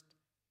first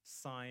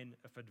sign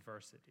of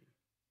adversity?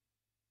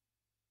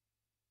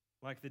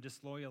 Like the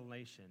disloyal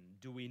nation,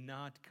 do we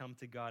not come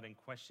to God and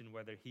question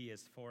whether he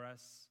is for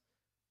us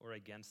or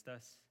against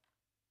us?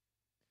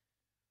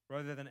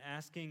 Rather than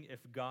asking if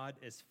God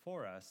is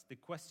for us, the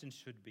question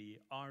should be,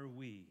 are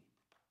we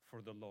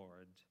for the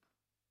Lord,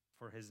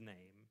 for his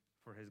name,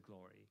 for his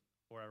glory,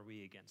 or are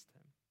we against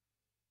him?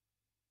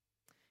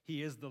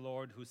 He is the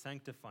Lord who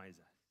sanctifies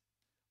us.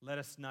 Let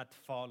us not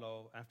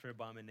follow after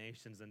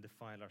abominations and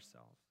defile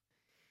ourselves.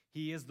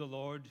 He is the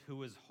Lord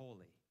who is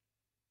holy.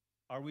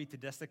 Are we to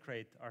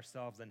desecrate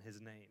ourselves in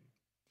his name?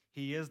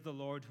 He is the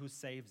Lord who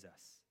saves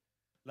us.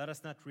 Let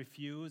us not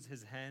refuse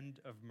his hand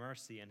of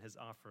mercy and his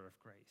offer of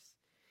grace.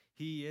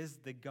 He is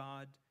the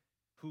God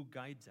who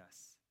guides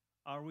us.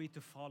 Are we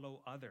to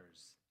follow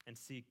others and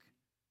seek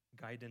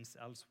guidance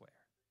elsewhere?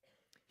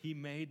 He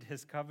made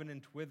his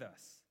covenant with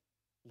us.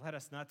 Let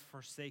us not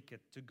forsake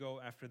it to go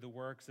after the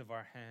works of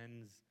our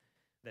hands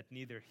that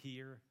neither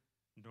hear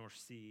nor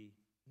see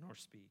nor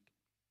speak.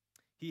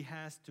 He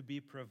has to be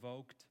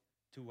provoked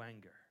to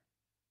anger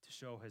to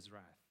show his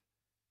wrath.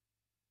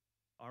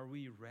 Are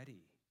we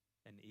ready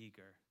and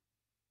eager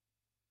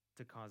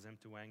to cause him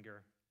to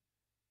anger?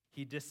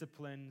 He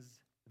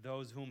disciplines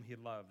those whom he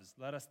loves.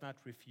 Let us not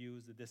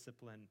refuse the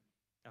discipline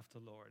of the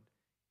Lord.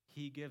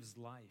 He gives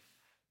life.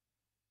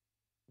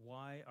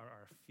 Why are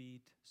our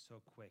feet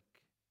so quick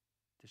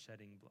to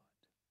shedding blood?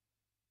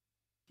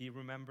 He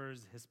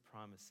remembers his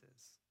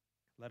promises.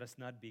 Let us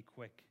not be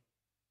quick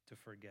to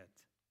forget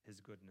his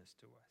goodness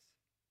to us.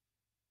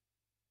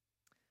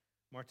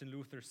 Martin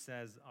Luther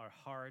says our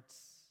hearts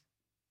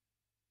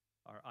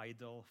are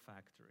idol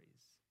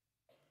factories.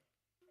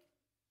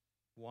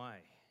 Why?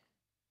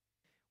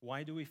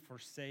 Why do we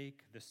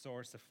forsake the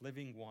source of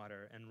living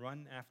water and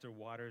run after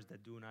waters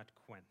that do not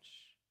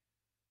quench?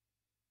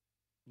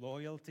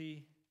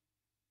 Loyalty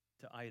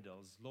to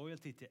idols,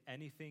 loyalty to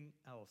anything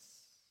else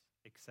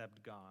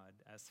except God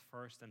as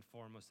first and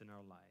foremost in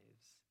our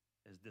lives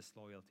is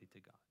disloyalty to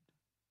God.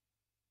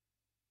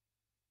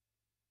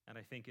 And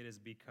I think it is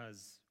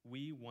because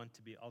we want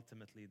to be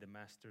ultimately the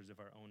masters of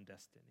our own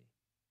destiny.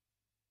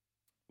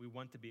 We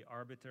want to be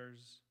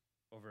arbiters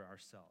over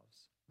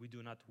ourselves. We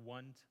do not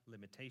want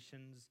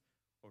limitations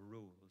or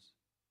rules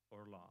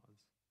or laws.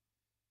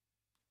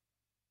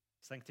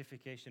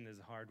 Sanctification is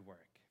hard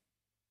work.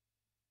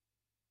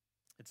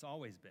 It's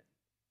always been.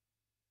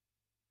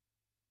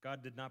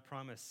 God did not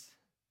promise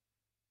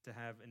to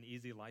have an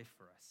easy life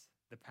for us.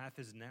 The path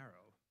is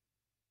narrow.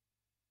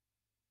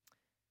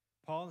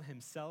 Paul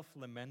himself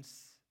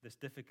laments this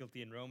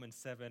difficulty in Romans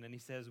 7, and he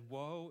says,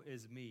 "Woe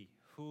is me,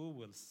 who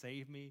will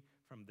save me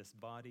from this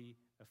body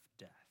of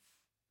death?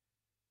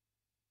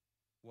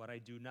 What I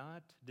do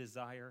not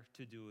desire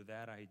to do,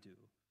 that I do.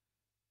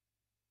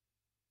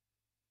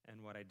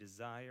 And what I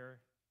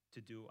desire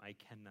to do, I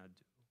cannot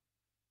do.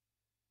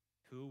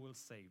 Who will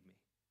save me?"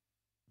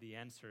 The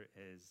answer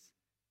is,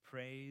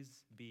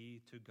 praise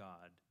be to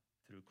God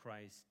through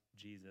Christ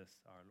Jesus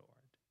our Lord.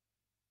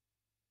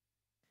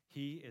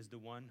 He is the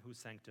one who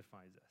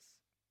sanctifies us.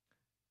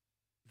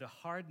 The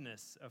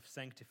hardness of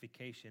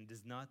sanctification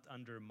does not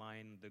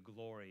undermine the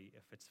glory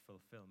of its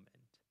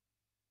fulfillment.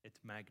 It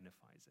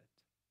magnifies it.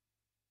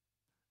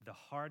 The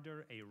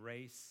harder a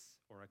race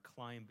or a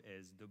climb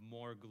is, the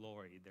more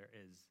glory there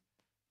is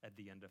at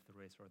the end of the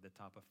race or the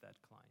top of that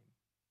climb.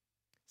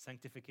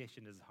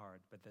 Sanctification is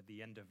hard, but at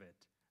the end of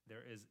it,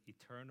 there is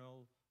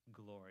eternal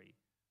glory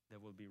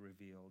that will be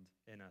revealed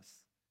in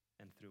us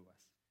and through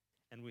us.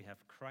 And we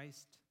have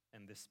Christ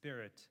and the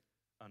Spirit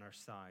on our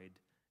side,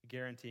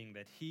 guaranteeing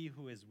that he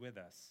who is with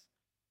us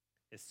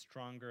is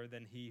stronger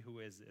than he who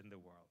is in the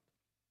world.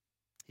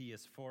 He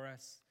is for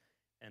us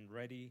and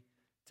ready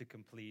to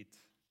complete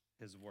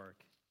his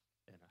work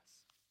in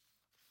us.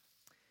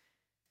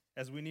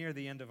 As we near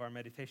the end of our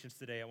meditations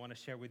today, I want to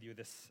share with you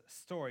this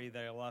story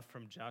that I love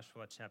from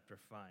Joshua chapter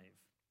 5.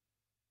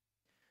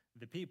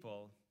 The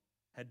people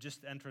had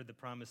just entered the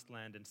promised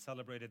land and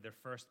celebrated their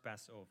first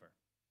Passover.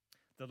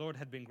 The Lord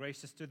had been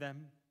gracious to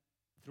them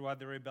throughout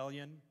the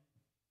rebellion,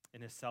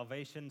 in his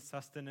salvation,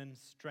 sustenance,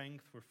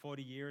 strength for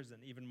 40 years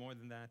and even more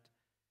than that,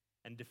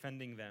 and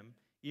defending them,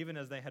 even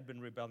as they had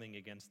been rebelling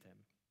against him.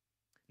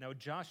 Now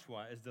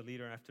Joshua is the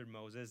leader after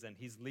Moses, and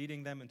he's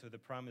leading them into the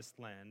promised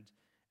land,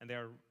 and they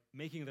are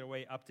making their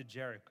way up to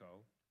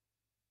Jericho,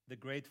 the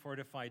great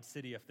fortified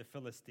city of the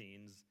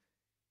Philistines,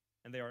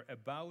 and they are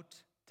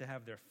about to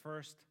have their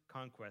first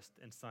conquest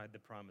inside the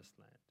promised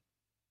land.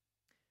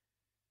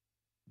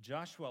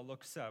 Joshua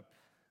looks up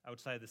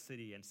outside the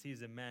city and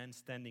sees a man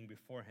standing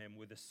before him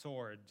with a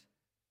sword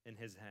in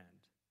his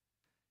hand.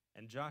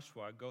 And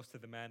Joshua goes to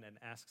the man and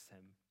asks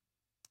him,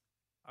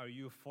 "Are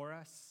you for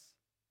us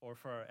or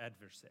for our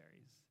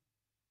adversaries?"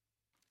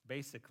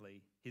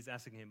 Basically, he's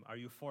asking him, "Are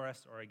you for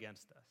us or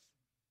against us?"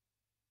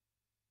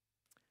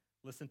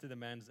 Listen to the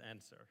man's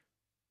answer.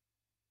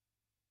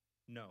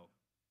 No.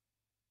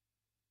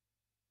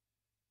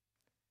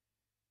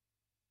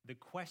 The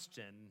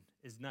question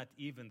is not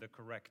even the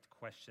correct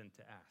question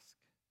to ask.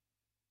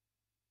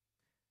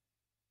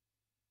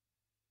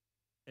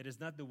 It is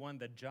not the one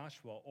that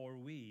Joshua or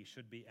we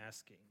should be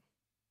asking.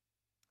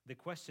 The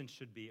question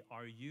should be,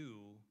 are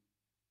you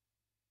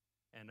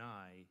and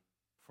I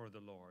for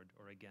the Lord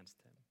or against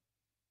him?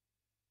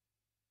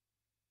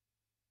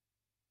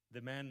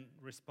 The man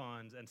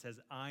responds and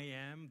says, "I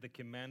am the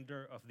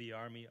commander of the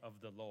army of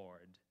the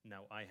Lord.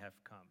 Now I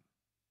have come."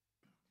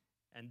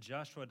 And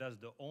Joshua does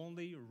the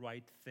only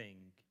right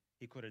thing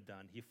he could have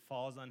done. He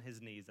falls on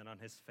his knees and on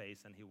his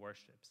face and he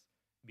worships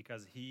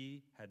because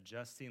he had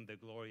just seen the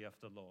glory of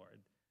the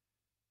Lord,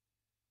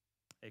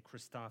 a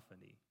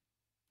Christophany.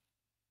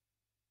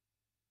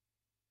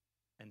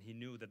 And he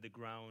knew that the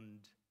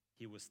ground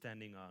he was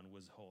standing on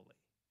was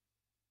holy.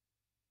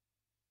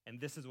 And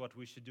this is what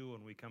we should do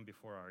when we come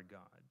before our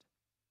God.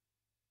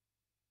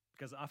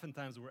 Because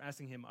oftentimes we're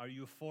asking him, "Are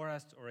you for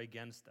us or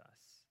against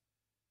us?"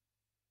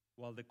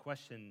 Well, the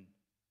question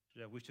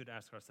that we should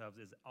ask ourselves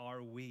is,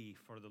 are we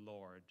for the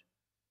Lord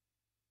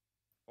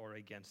or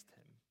against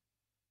him?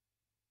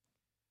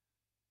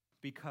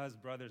 Because,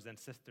 brothers and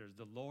sisters,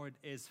 the Lord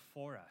is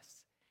for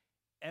us.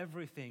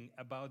 Everything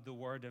about the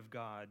Word of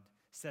God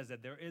says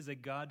that there is a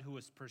God who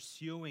is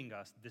pursuing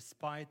us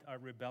despite our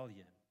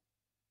rebellion.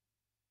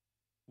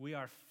 We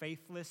are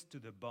faithless to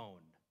the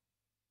bone,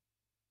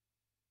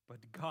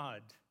 but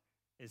God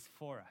is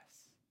for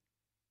us.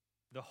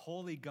 The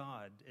holy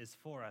God is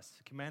for us.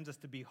 He commands us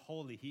to be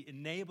holy. He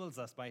enables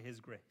us by his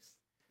grace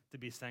to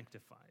be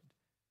sanctified.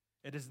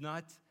 It is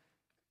not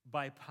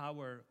by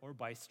power or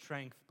by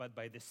strength, but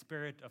by the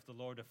Spirit of the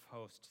Lord of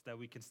hosts that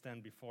we can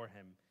stand before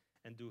him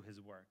and do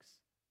his works.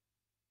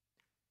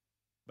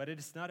 But it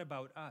is not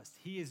about us.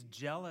 He is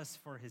jealous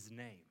for his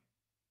name.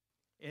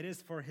 It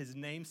is for his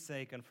name's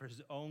sake and for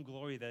his own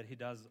glory that he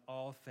does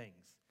all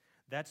things.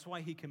 That's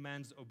why he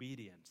commands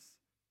obedience.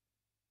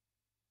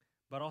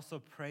 But also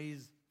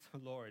praise the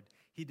Lord.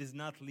 He does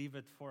not leave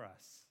it for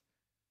us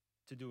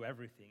to do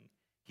everything.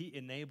 He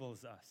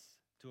enables us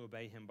to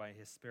obey him by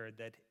his Spirit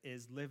that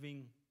is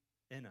living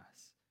in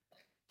us.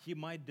 He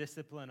might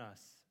discipline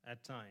us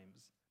at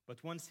times,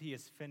 but once he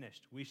is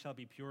finished, we shall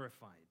be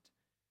purified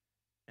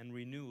and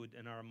renewed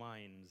in our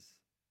minds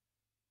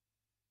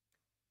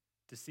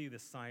to see the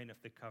sign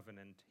of the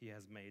covenant he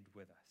has made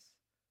with us.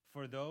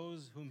 For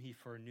those whom he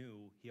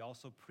foreknew, he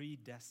also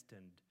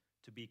predestined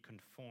to be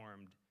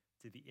conformed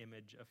to the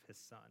image of his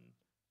Son.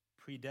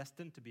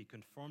 Predestined to be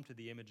conformed to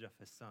the image of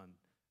his Son.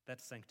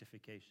 That's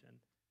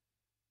sanctification.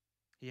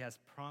 He has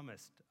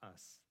promised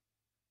us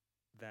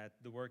that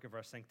the work of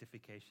our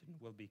sanctification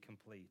will be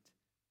complete.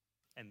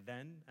 And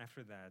then,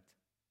 after that,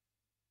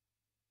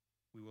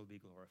 we will be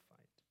glorified.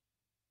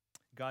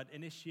 God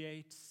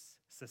initiates,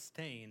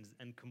 sustains,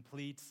 and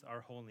completes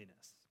our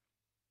holiness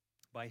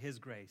by his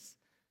grace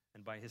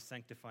and by his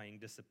sanctifying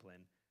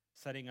discipline,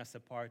 setting us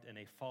apart in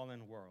a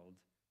fallen world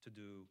to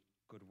do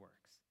good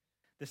works.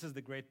 This is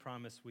the great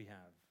promise we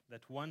have,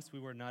 that once we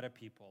were not a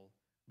people,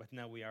 but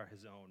now we are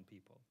his own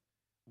people.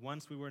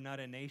 Once we were not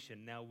a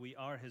nation, now we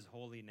are his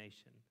holy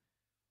nation.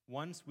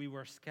 Once we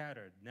were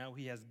scattered, now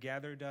he has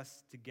gathered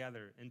us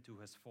together into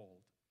his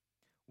fold.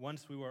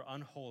 Once we were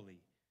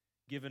unholy,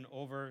 given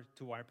over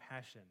to our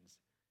passions,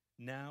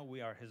 now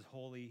we are his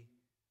holy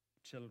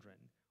children.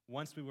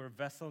 Once we were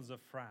vessels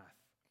of wrath,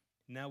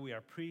 now we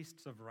are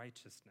priests of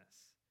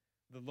righteousness.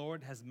 The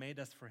Lord has made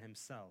us for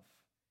himself.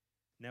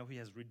 Now he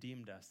has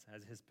redeemed us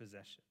as his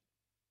possession.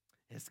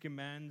 His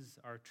commands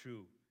are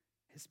true.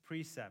 His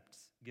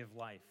precepts give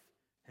life.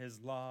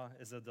 His law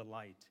is a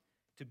delight.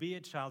 To be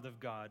a child of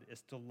God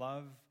is to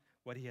love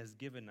what he has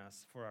given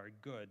us for our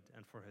good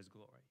and for his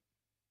glory.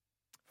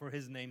 For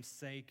his name's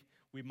sake,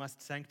 we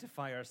must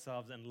sanctify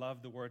ourselves and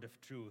love the word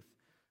of truth,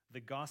 the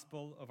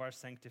gospel of our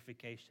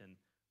sanctification,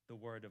 the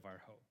word of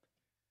our hope.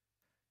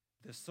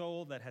 The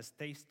soul that has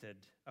tasted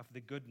of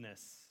the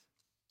goodness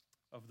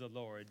of the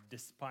Lord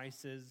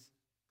despises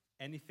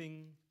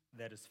anything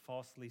that is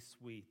falsely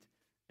sweet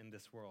in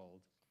this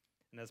world.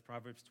 And as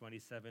Proverbs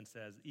 27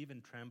 says,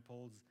 even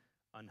tramples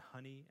on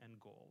honey and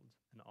gold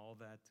and all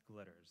that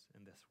glitters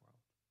in this world.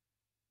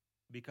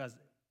 Because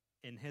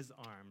in his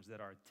arms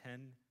there are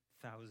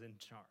 10,000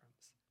 charms.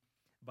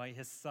 By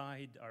his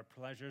side are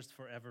pleasures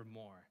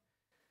forevermore.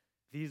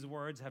 These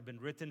words have been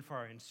written for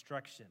our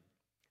instruction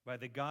by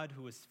the God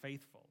who is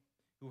faithful,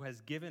 who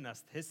has given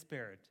us his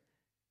Spirit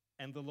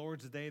and the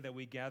Lord's day that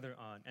we gather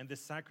on, and the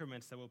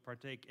sacraments that we'll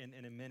partake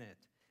in a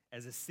minute,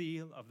 as a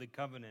seal of the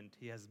covenant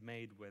he has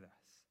made with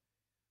us.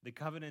 The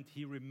covenant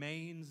he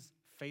remains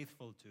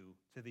faithful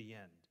to the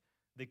end.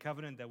 The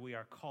covenant that we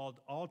are called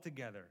all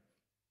together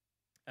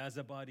as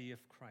a body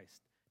of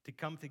Christ to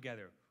come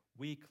together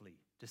weekly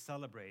to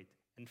celebrate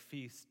and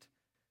feast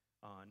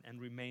on and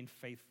remain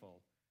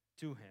faithful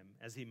to him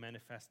as he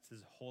manifests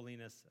his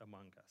holiness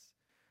among us.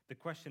 The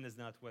question is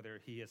not whether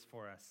he is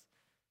for us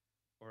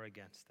or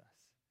against us.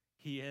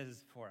 He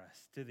is for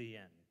us to the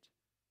end.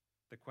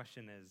 The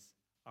question is,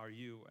 are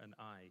you and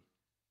I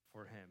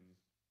for him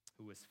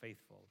who is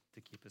faithful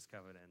to keep his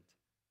covenant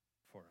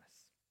for us?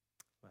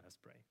 Let us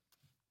pray.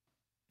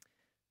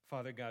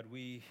 Father God,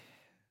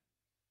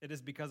 it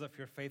is because of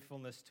your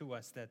faithfulness to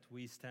us that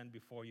we stand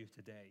before you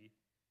today,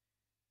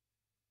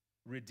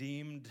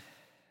 redeemed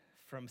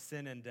from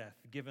sin and death,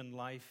 given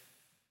life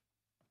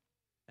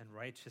and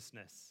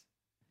righteousness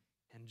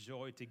and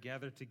joy to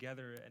gather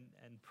together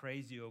and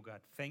praise you, O God.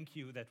 Thank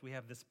you that we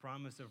have this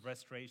promise of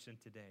restoration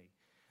today,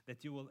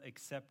 that you will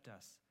accept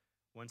us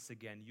once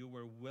again. You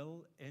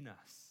will in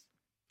us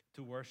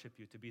to worship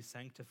you, to be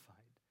sanctified,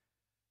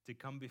 to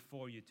come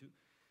before you,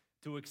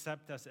 to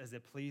accept us as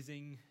a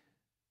pleasing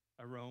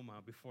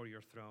aroma before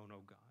your throne, O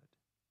God.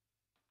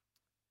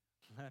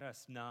 Let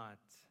us not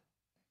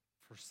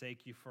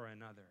forsake you for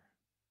another.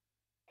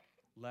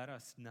 Let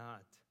us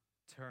not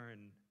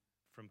turn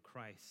from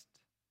Christ,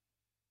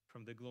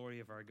 from the glory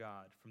of our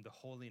God, from the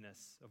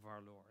holiness of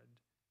our Lord,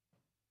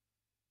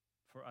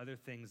 for other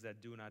things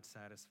that do not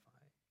satisfy.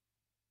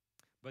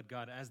 But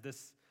God, as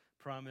this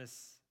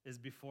promise is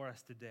before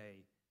us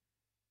today,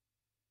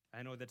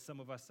 I know that some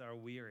of us are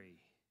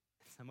weary,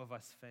 some of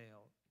us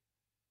fail.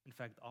 In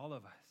fact, all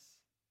of us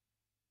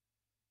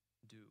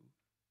do.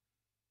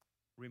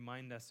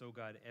 Remind us, oh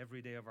God,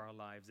 every day of our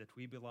lives that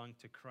we belong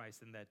to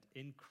Christ and that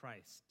in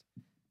Christ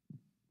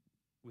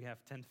we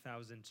have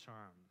 10,000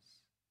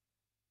 charms,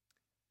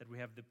 that we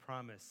have the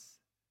promise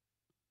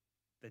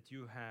that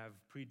you have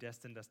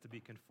predestined us to be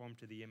conformed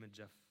to the image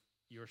of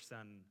your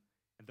Son.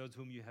 And those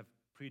whom you have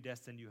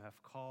predestined, you have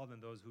called,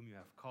 and those whom you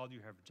have called, you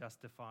have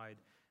justified,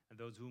 and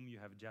those whom you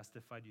have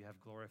justified, you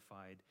have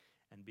glorified.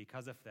 And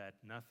because of that,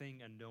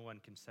 nothing and no one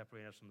can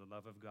separate us from the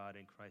love of God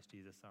in Christ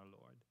Jesus our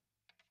Lord.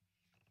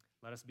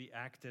 Let us be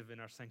active in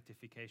our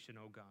sanctification,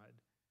 O God.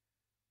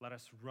 Let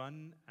us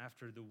run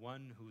after the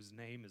one whose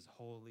name is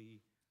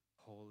holy,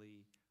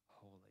 holy,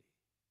 holy.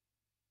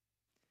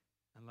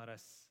 And let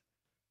us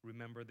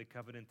remember the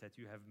covenant that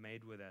you have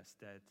made with us,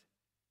 that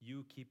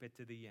you keep it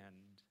to the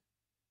end.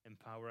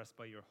 Empower us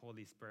by your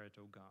Holy Spirit,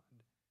 O God,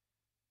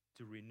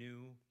 to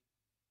renew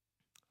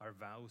our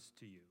vows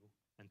to you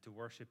and to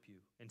worship you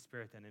in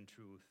spirit and in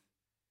truth,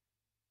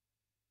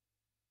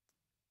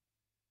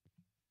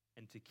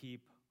 and to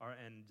keep our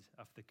end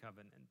of the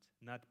covenant,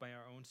 not by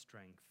our own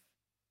strength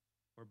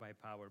or by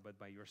power, but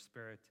by your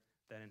Spirit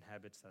that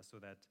inhabits us, so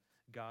that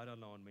God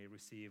alone may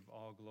receive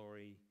all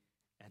glory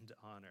and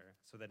honor,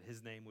 so that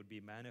his name would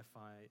be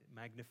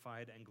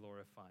magnified and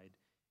glorified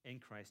in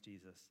Christ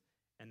Jesus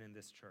and in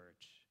this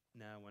church,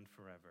 now and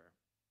forever.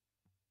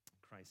 In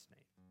Christ's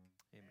name,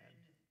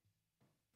 amen.